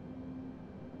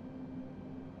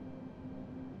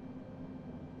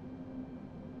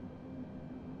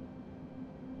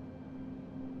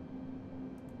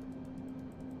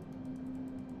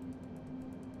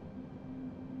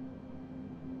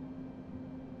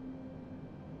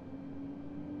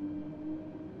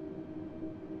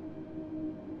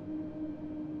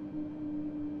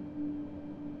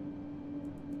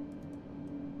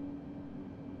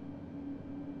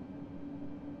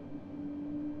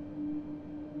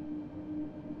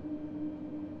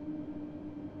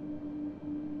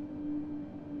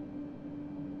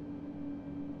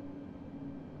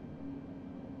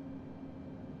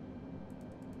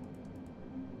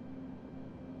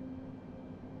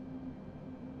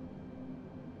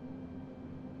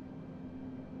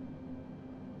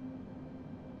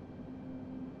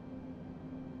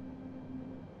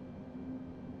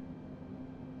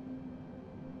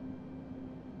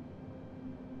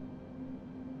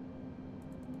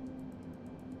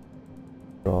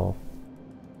 Draw.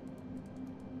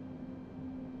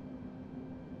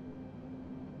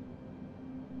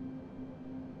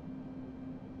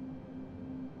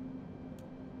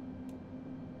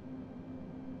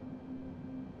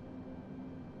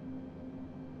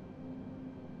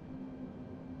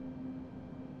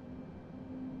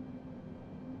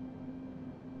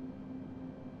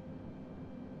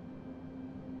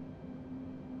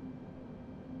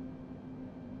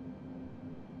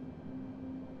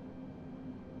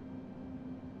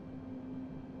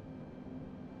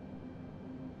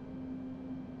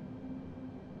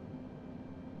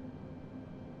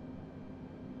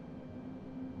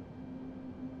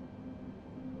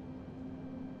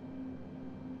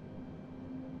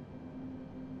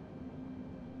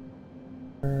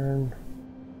 Turn.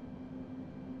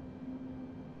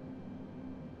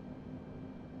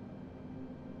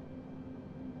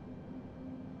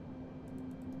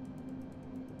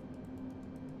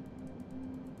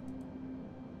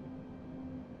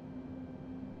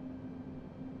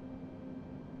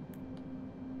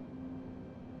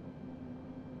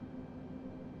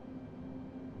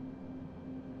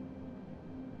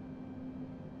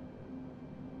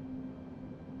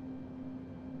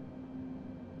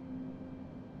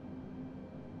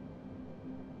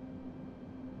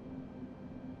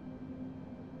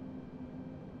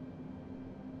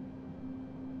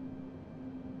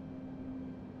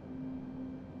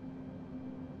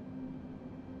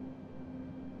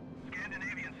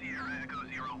 Scandinavian Sierra Echo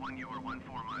 01, you are 14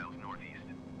 miles northeast.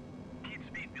 Keep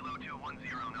speed below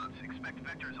 210 knots. Expect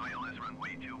vectors ILS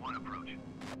runway 21 approach.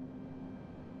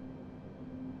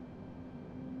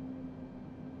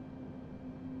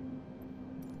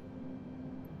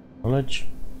 Knowledge.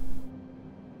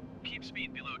 Keep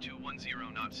speed below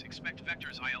 210 knots. Expect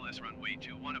vectors ILS runway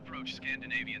 21 approach.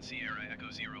 Scandinavian Sierra Echo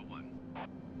 01.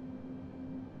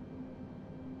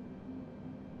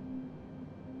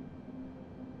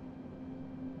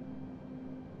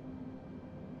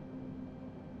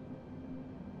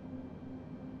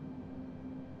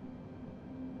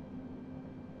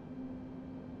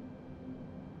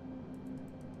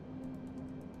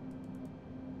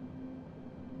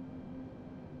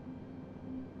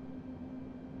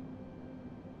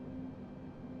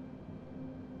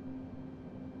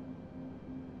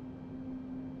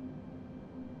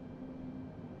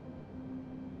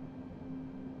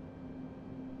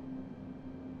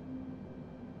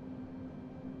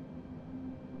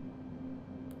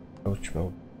 Approach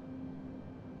mode.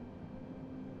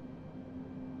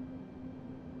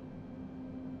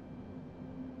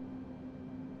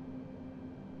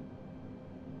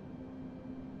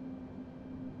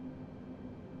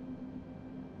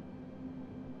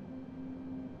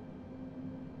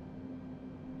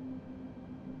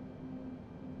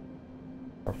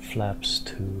 Our flaps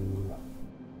to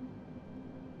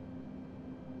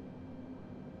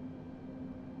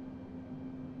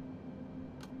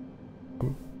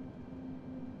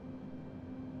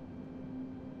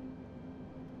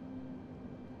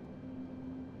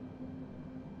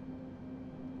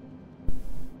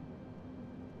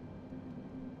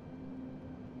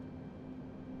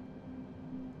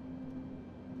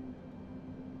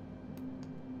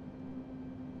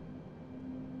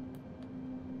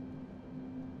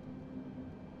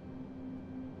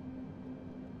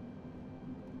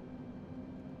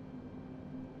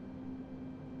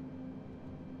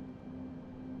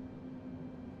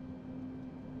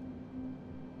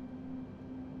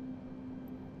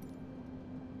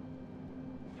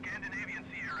Scandinavian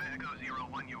Sierra Echo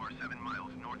 01, you are 7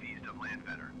 miles northeast of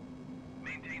Landvetter.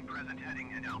 Maintain present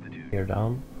heading and altitude. Here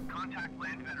down. Contact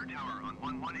Landvetter Tower on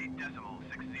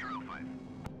 118.605.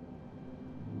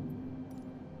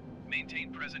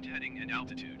 Maintain present heading and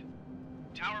altitude.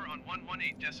 Tower on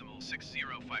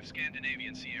 118.605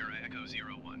 Scandinavian Sierra Echo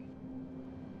 01.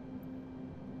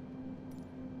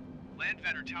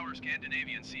 Landvetter Tower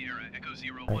Scandinavian Sierra Echo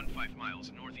 01 5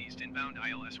 miles northeast inbound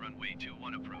ILS runway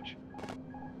 21 approach.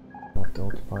 Not the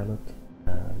autopilot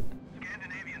and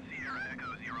Scandinavian Sierra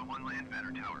Echo 01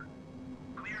 Landvetter Tower.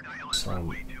 Cleared ILS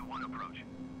runway 21 approach.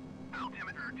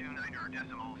 Altimeter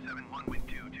 29.71 wind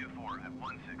 224 at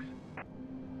 16.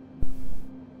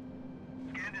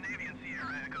 Scandinavian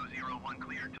Sierra Echo 01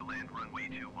 cleared to land runway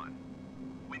 21.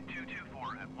 Wind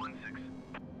 224 at 16.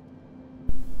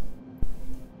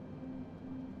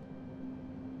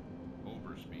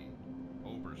 Overspeed,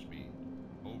 overspeed,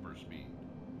 overspeed,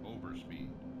 overspeed,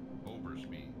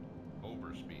 overspeed,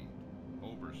 overspeed,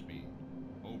 overspeed,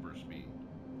 overspeed,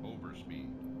 overspeed,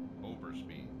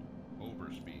 overspeed,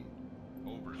 overspeed,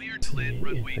 overspeed. Cleared to land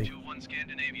runway 21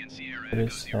 Scandinavian Sierra Echo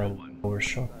 01.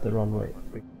 Overshot the runway.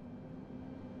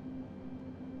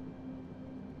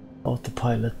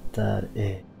 Autopilot that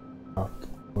is not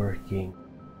working.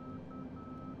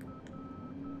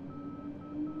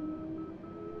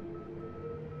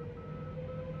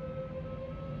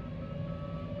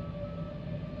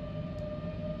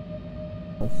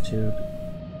 Altitude.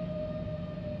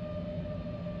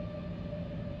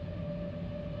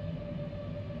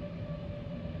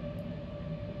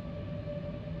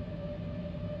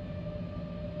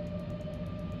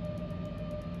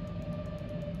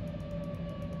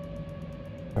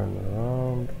 Turn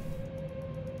around.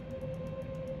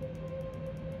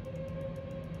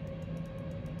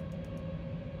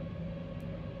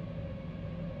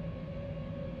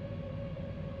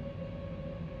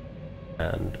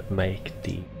 And make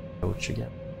the approach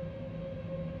again.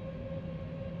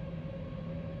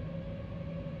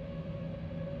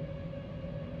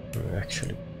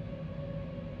 Actually,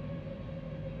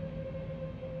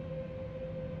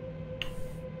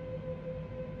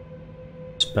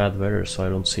 it's bad weather, so I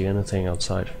don't see anything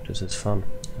outside. This is fun.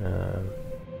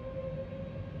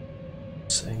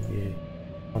 Saying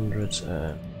hundreds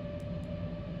and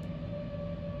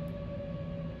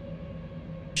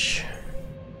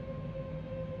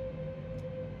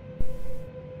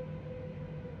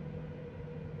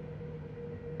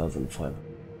 $1,500.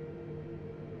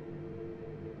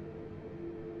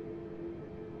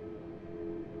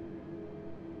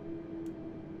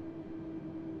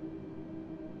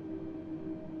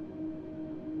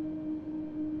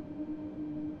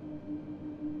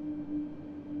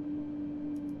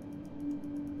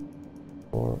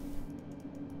 Or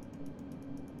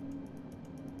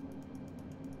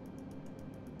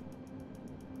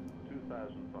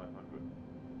 2,500.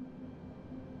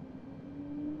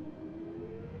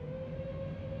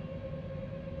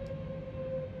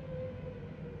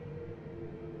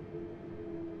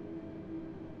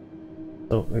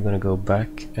 So we're gonna go back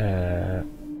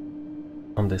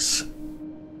on this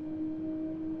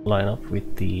lineup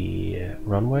with the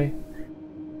runway.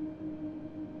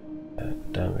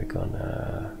 Then we're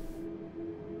gonna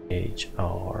gauge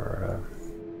our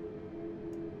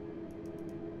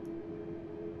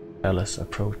LS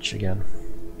approach again.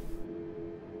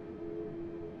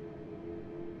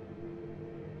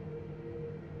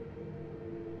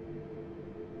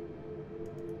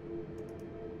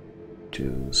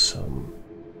 Do some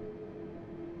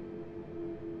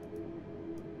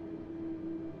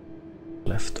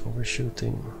left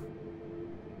overshooting.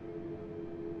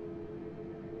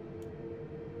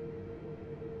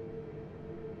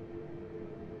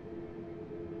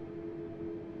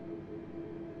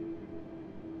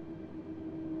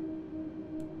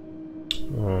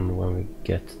 And when we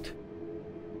get to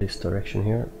this direction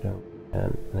here, then we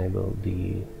can enable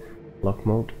the lock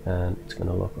mode, and it's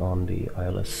gonna lock on the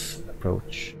ILS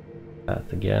approach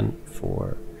path again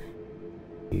for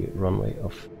the runway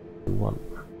of 21.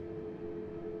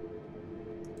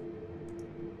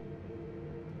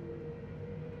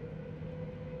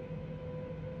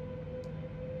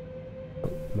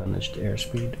 Manage the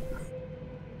airspeed.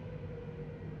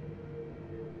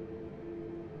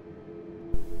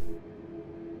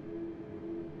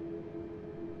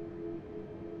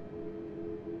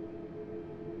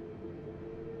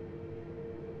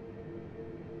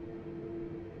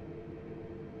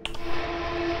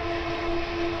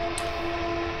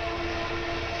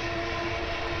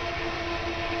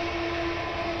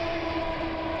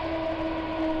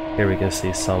 Here we can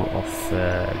see some of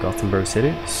Gothenburg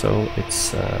City, so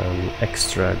it's an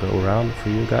extra go around for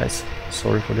you guys.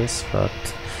 Sorry for this, but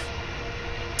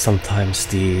sometimes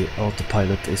the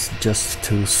autopilot is just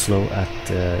too slow at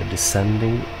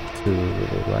descending to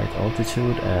the right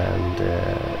altitude, and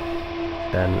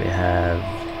then we have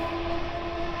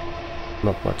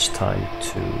not much time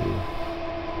to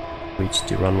reach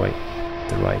the runway at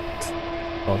the right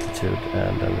altitude,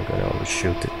 and then we're gonna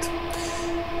overshoot it.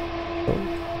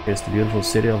 So here's the beautiful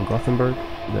city of Gothenburg.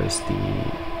 There's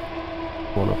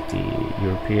one of the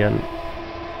European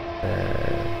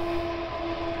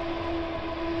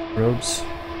roads.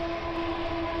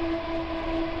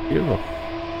 Beautiful.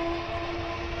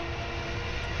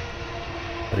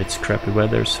 But it's crappy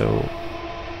weather, so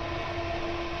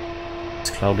it's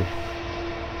cloudy.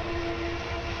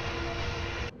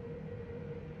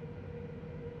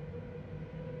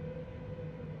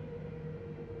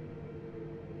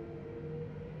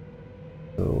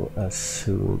 So as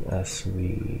soon as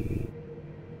we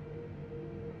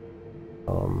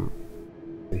come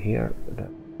to here,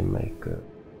 then we can make a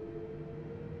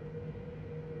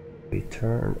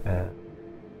return and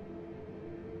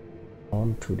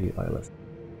onto the island.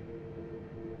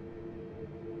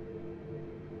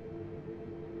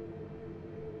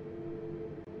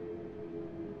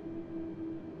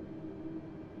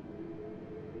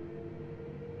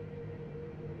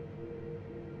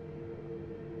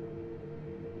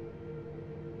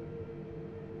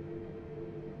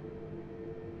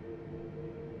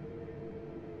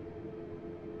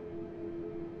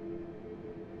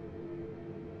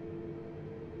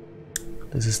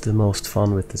 This is the most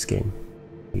fun with this game,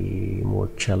 the more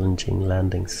challenging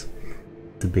landings,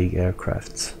 the big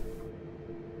aircrafts.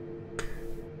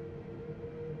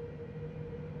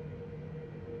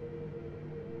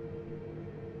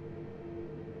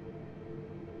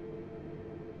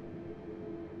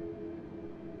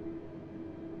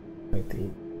 Like the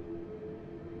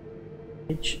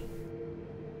edge.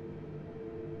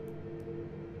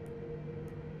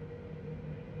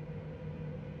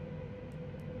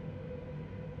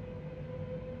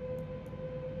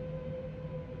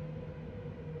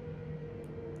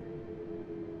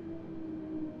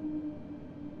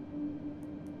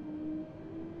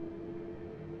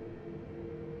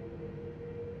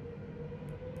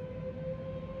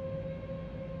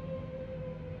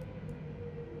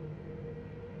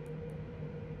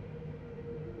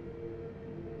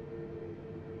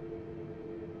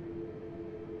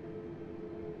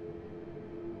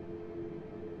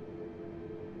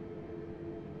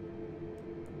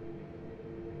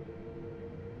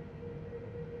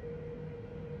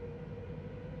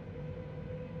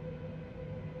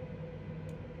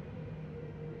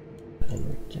 And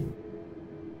we can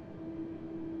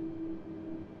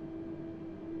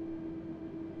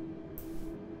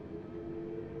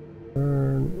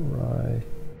turn right.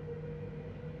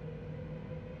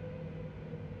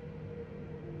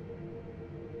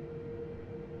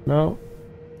 No.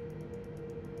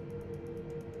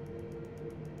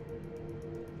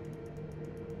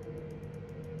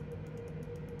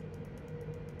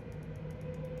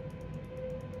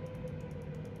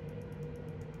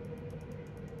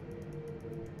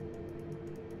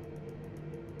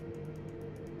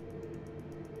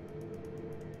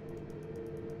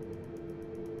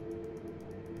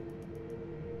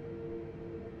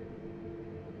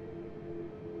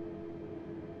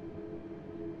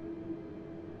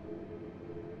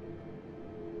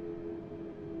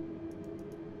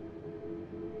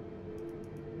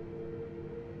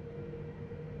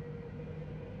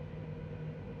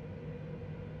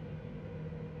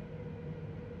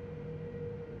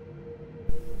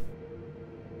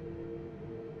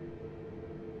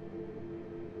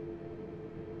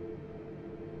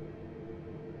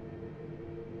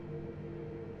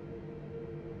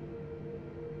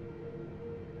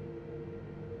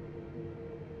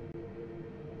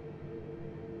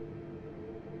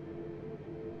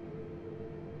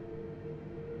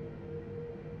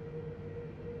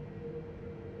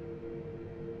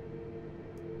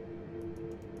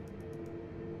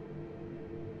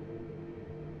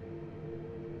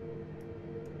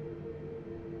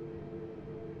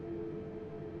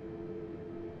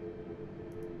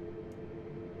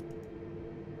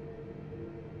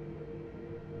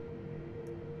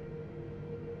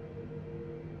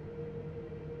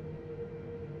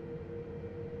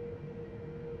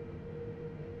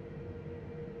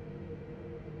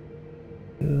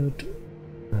 Good.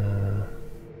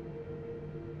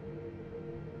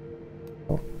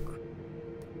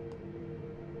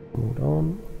 Hold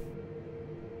on.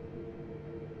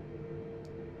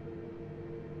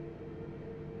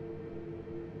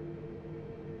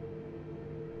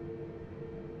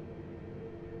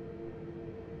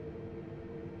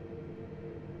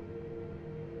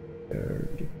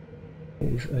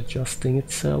 is adjusting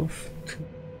itself to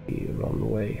the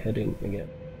runway heading again.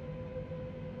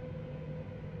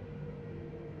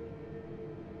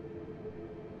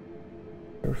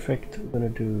 Perfect. I'm gonna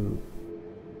do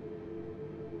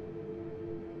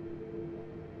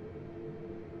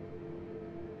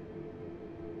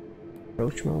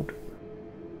approach mode.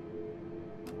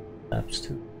 Maps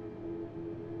too.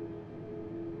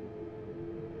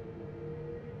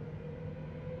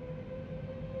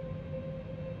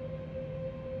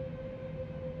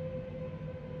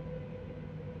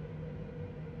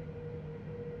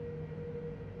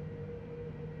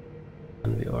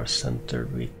 And we are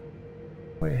centered with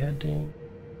way heading.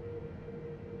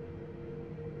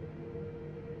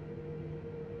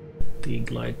 The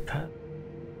glide path.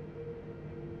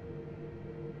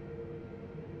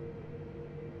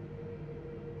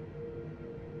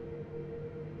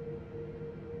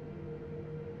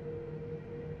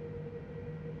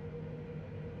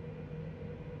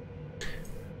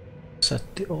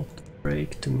 Set the auto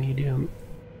brake to medium.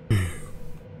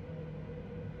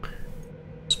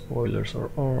 Spoilers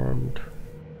are armed.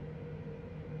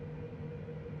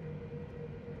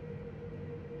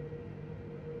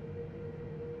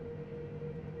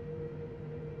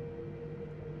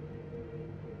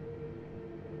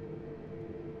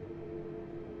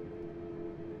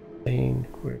 I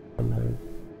think we're gonna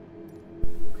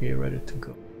be ready to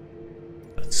go.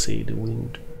 Let's see the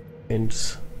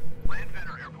winds.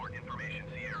 Landvetter Airport information,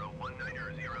 Sierra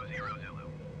 1900 Zulu.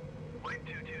 Flight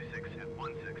 226 at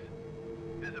 16.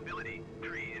 Visibility,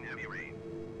 tree in heavy rain.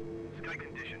 Sky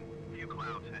condition, few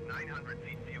clouds at 900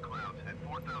 feet, few clouds at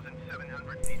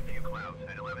 4,700 feet, few clouds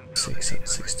at 11,800 6 at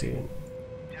 16.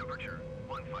 Temperature,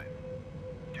 15.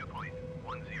 Dew point,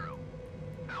 10.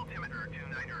 Altimeter,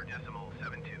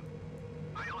 29.72.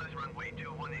 ILS runway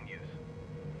 21 in use.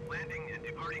 Landing and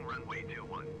departing runway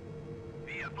 21.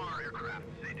 VFR aircraft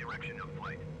say direction of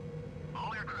flight.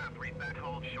 All aircraft read back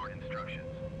hold short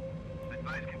instructions.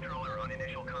 Advise controller on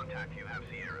initial contact you have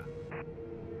Sierra.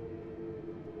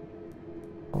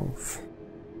 Off.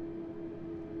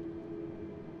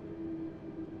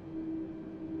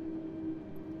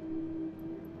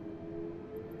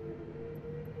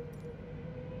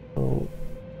 Oh.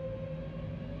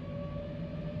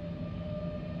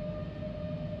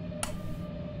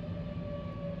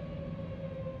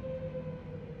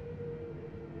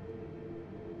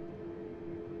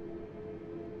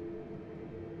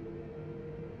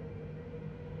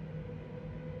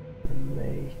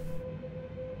 May.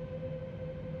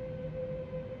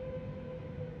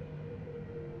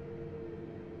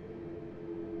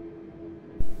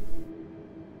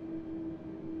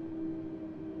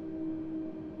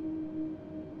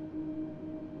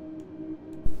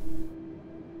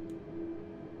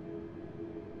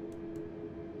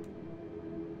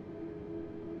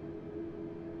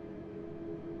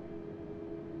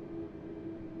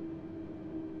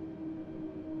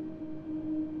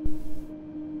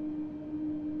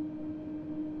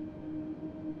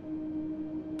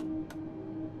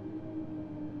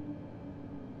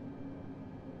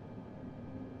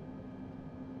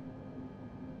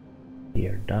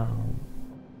 Here down.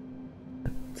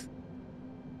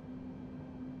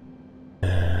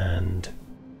 And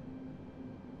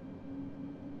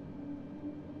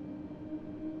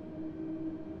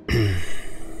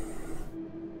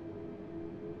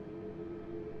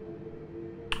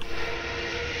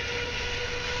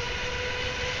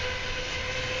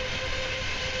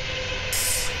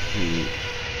the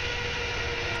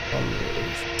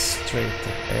runway is straight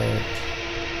ahead.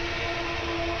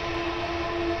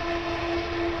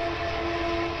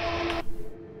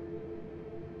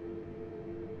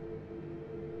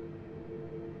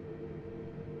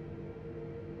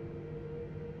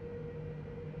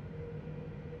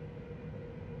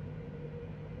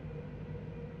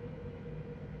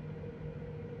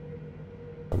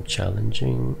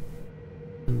 Challenging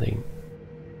landing.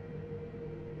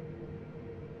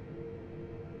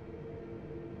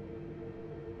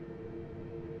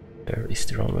 There is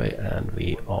the runway, and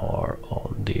we are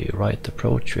on the right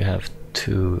approach. We have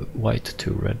 2 white,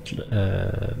 2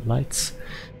 red lights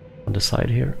on the side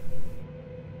here.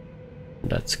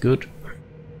 That's good.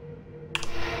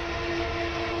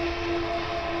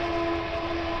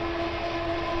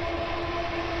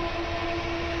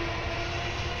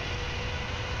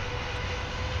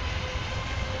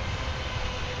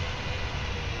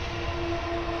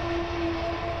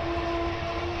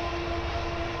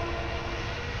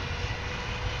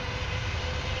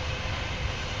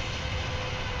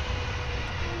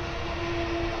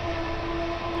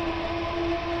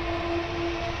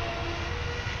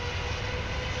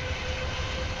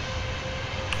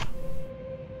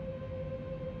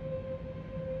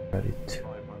 Ready to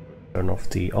 500. turn off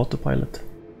the autopilot.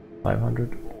 500.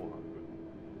 400.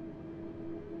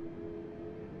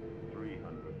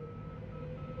 300.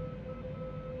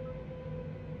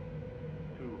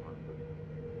 200.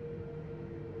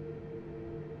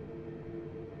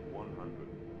 100.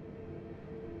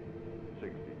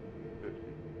 60. 50.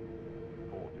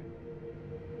 40.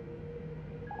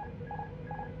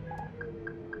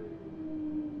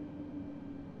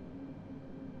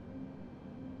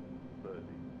 30.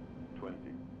 20.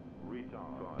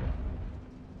 Retard.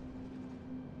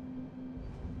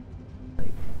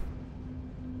 5.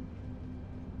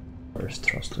 First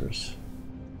thrusters.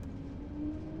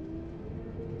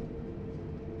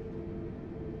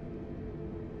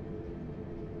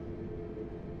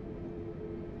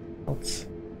 Outs.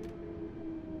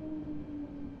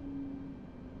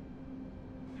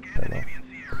 Scandinavian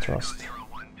Sierra Thrust. Echo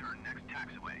 01, turn next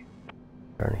taxiway.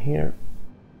 Turn here.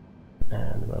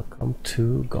 And welcome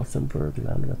to Gothenburg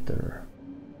Landvetter.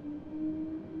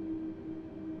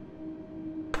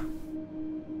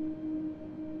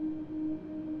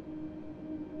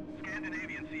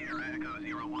 Scandinavian Sierra Echo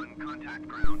 01, contact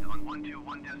ground on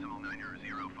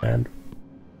 121.905. And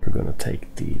we're gonna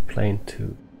take the plane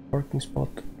to parking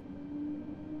spot.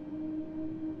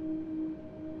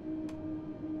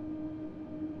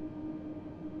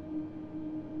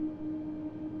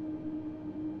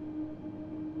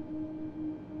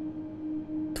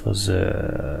 It was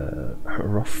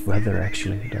rough weather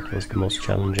actually. That was the most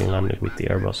challenging landing with the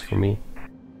Airbus for me.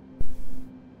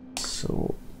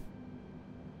 So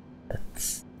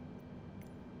let's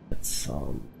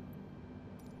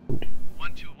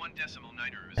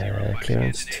 121.905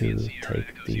 clearance to Scandinavian Sierra take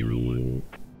Echo the 01.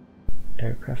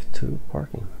 aircraft to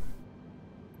parking.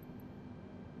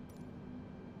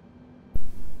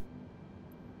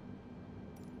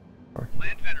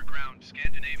 Landvetter ground,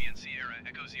 Scandinavian Sierra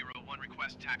Echo 01,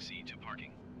 request taxi to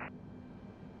parking.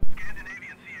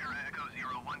 Scandinavian Sierra Echo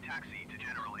 01, taxi to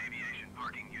general aviation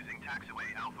parking using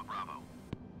taxiway Alpha Bravo.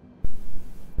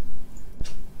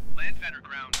 Landvetter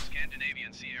ground,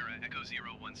 Scandinavian Sierra Echo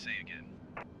 01, say again.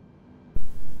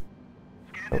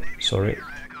 Scandinavian sorry.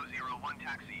 Sierra Echo 01,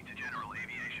 taxi to general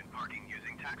aviation parking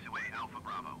using taxiway Alpha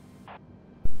Bravo.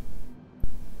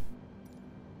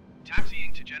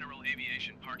 Taxiing to general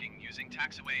aviation parking using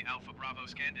taxiway Alpha Bravo,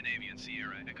 Scandinavian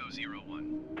Sierra Echo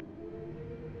 01.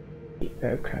 The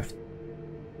aircraft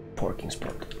parking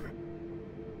spot.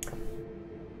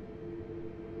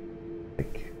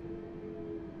 Click.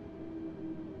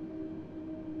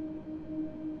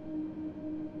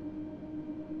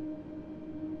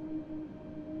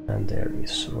 And there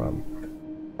is ramp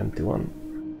 21.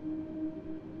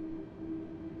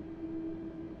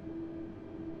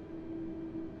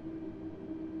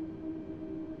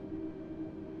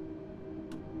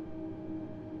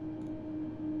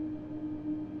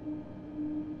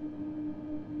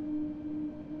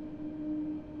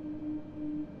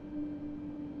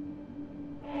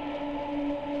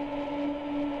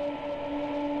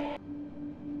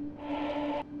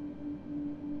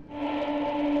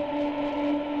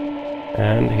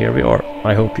 And here we are.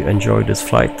 I hope you enjoyed this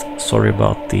flight. Sorry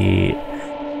about the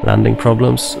landing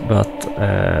problems, but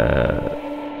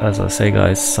as I say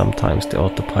guys, sometimes the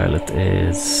autopilot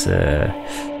is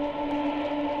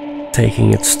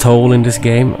taking its toll in this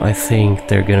game. I think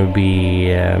they're gonna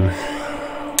be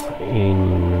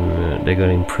they're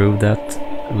gonna improve that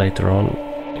later on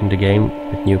in the game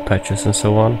with new patches and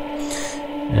so on.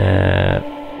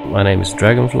 My name is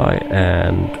DragonFly,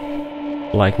 and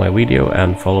like my video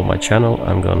and follow my channel.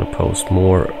 I'm gonna post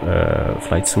more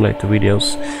flight simulator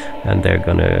videos, and they're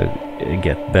gonna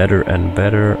get better and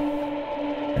better.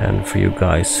 And for you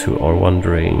guys who are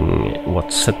wondering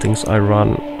what settings I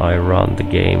run the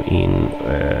game in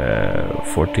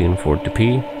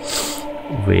 1440p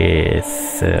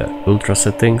with ultra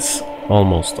settings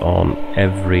almost on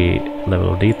every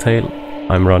level of detail.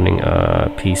 I'm running a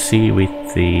PC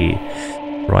with the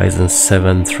Ryzen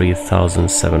 7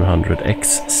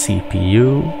 3700X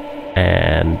CPU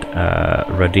and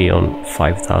Radeon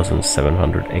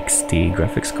 5700 XT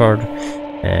graphics card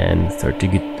and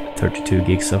 32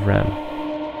 gigs of RAM.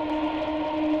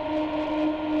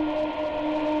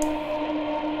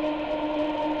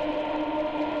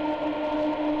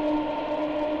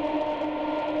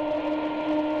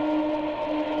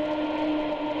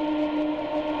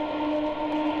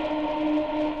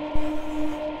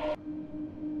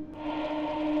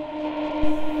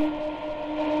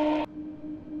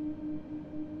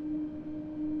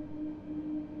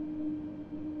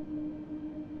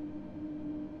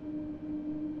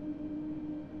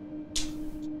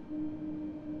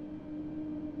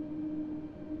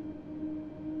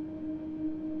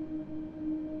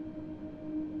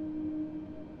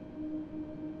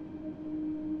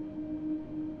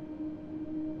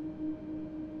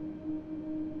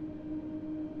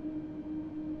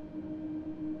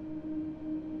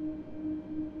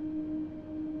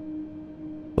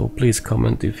 So please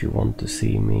comment if you want to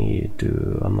see me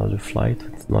do another flight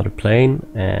with another plane,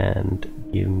 and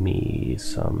give me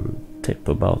some tip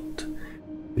about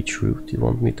which route you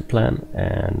want me to plan,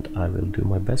 and I will do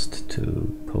my best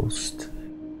to post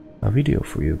a video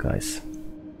for you guys.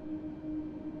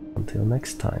 Until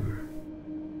next time.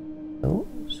 So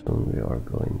soon we are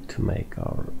going to make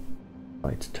our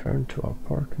right turn to our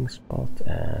parking spot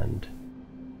and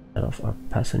head off our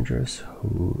passengers,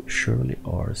 who surely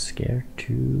are scared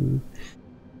to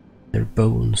their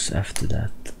bones after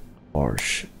that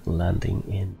harsh landing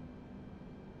in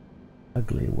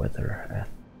ugly weather at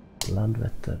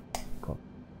Landvetter.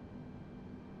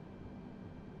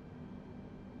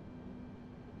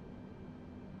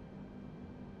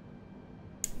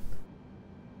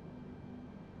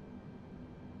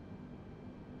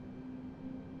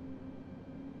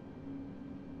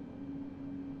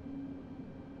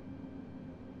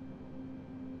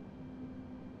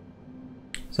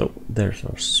 So there's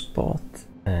our spot,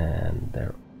 and there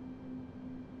are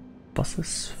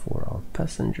buses for our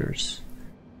passengers.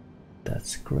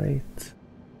 That's great.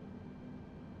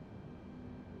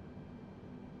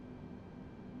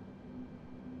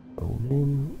 Go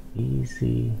in,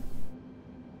 easy,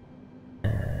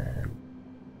 and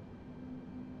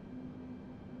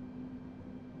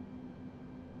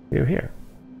we're here.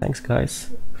 Thanks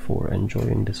guys for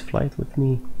enjoying this flight with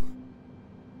me.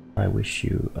 I wish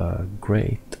you a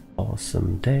great,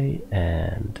 awesome day,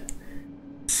 and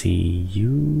see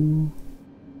you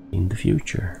in the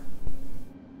future.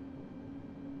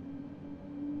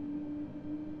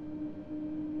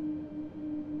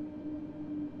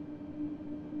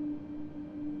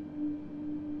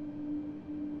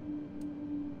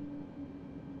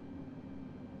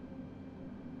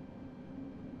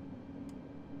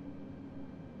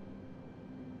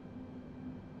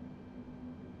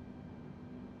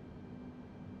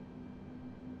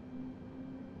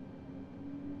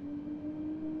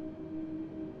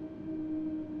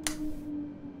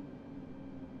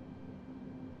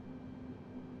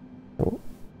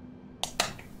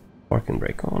 Parking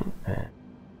brake on and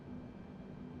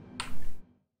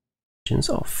engines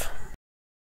off.